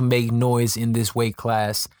she's going to make noise in this weight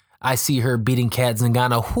class. I see her beating Kat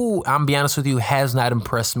Zingano, who, I'm be honest with you, has not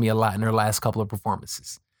impressed me a lot in her last couple of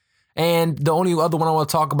performances. And the only other one I want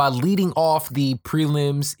to talk about leading off the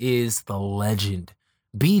prelims is the legend,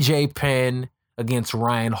 BJ Penn against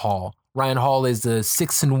Ryan Hall. Ryan Hall is a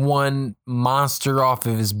 6-1 monster off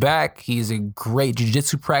of his back. He's a great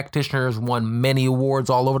jiu-jitsu practitioner, has won many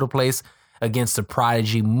awards all over the place against the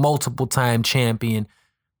prodigy, multiple-time champion,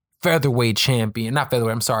 lightweight champion,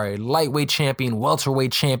 welterweight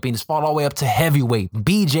champion. He's fought all the way up to heavyweight.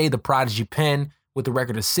 BJ, the prodigy Penn, with a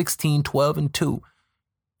record of 16-12-2.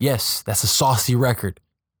 Yes, that's a saucy record,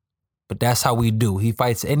 but that's how we do. He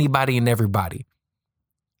fights anybody and everybody.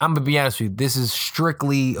 I'm going to be honest with you. This is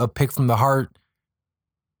strictly a pick from the heart.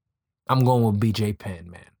 I'm going with BJ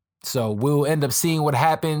Penn, man. So we'll end up seeing what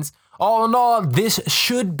happens. All in all, this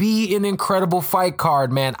should be an incredible fight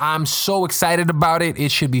card, man. I'm so excited about it. It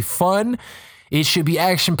should be fun. It should be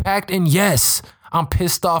action-packed. And yes, I'm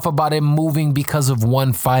pissed off about it moving because of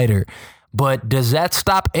one fighter. But does that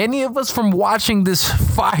stop any of us from watching this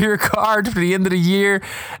fire card for the end of the year?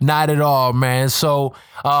 Not at all, man. So,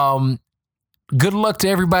 good luck to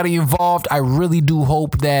everybody involved. I really do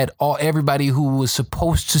hope that everybody who was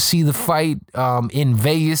supposed to see the fight in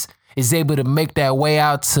Vegas is able to make that way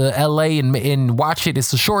out to LA and watch it.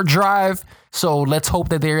 It's a short drive, so let's hope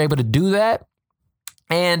that they're able to do that.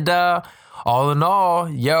 And all in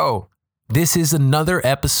all, this is another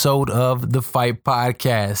episode of the Fight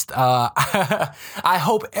Podcast. I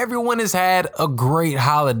hope everyone has had a great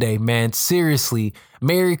holiday, man. Seriously,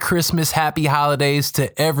 Merry Christmas, Happy Holidays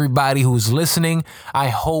to everybody who's listening. I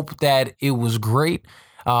hope that it was great.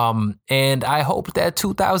 And I hope that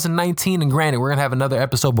 2019, and granted, we're going to have another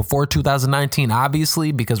episode before 2019,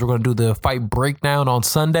 obviously, because we're going to do the fight breakdown on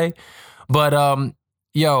Sunday. But,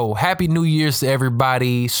 Happy New Year's to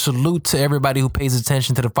everybody. Salute to everybody who pays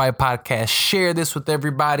attention to the Fight Podcast. Share this with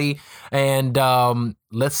everybody. And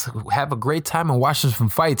let's have a great time and watch some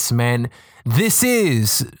fights, man. This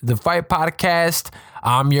is the Fight Podcast.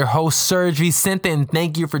 I'm your host, Serg Vicente, and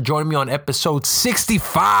thank you for joining me on episode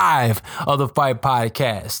 65 of the Fight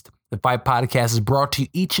Podcast. The Fight Podcast is brought to you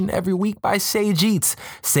each and every week by Sage Eats.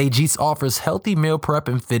 Sage Eats offers healthy meal prep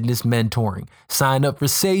and fitness mentoring. Sign up for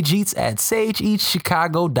Sage Eats at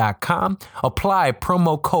sageeatschicago.com. Apply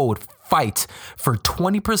promo code FIGHT for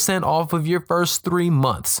 20% off of your first 3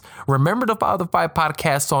 months. Remember to follow The Fight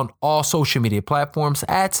Podcast on all social media platforms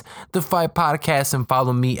at The Fight Podcast and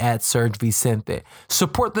follow me at Serg Vicente.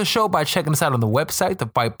 Support the show by checking us out on the website,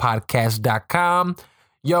 thefightpodcast.com.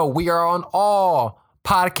 Yo, we are on all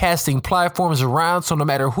podcasting platforms around, so no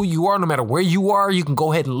matter who you are, no matter where you are, you can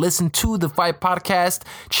go ahead and listen to The Fight Podcast.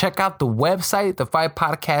 Check out the website,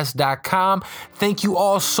 thefightpodcast.com. Thank you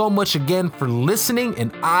all so much again for listening,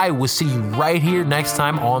 and I will see you right here next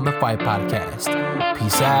time on The Fight Podcast.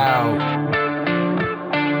 Peace out.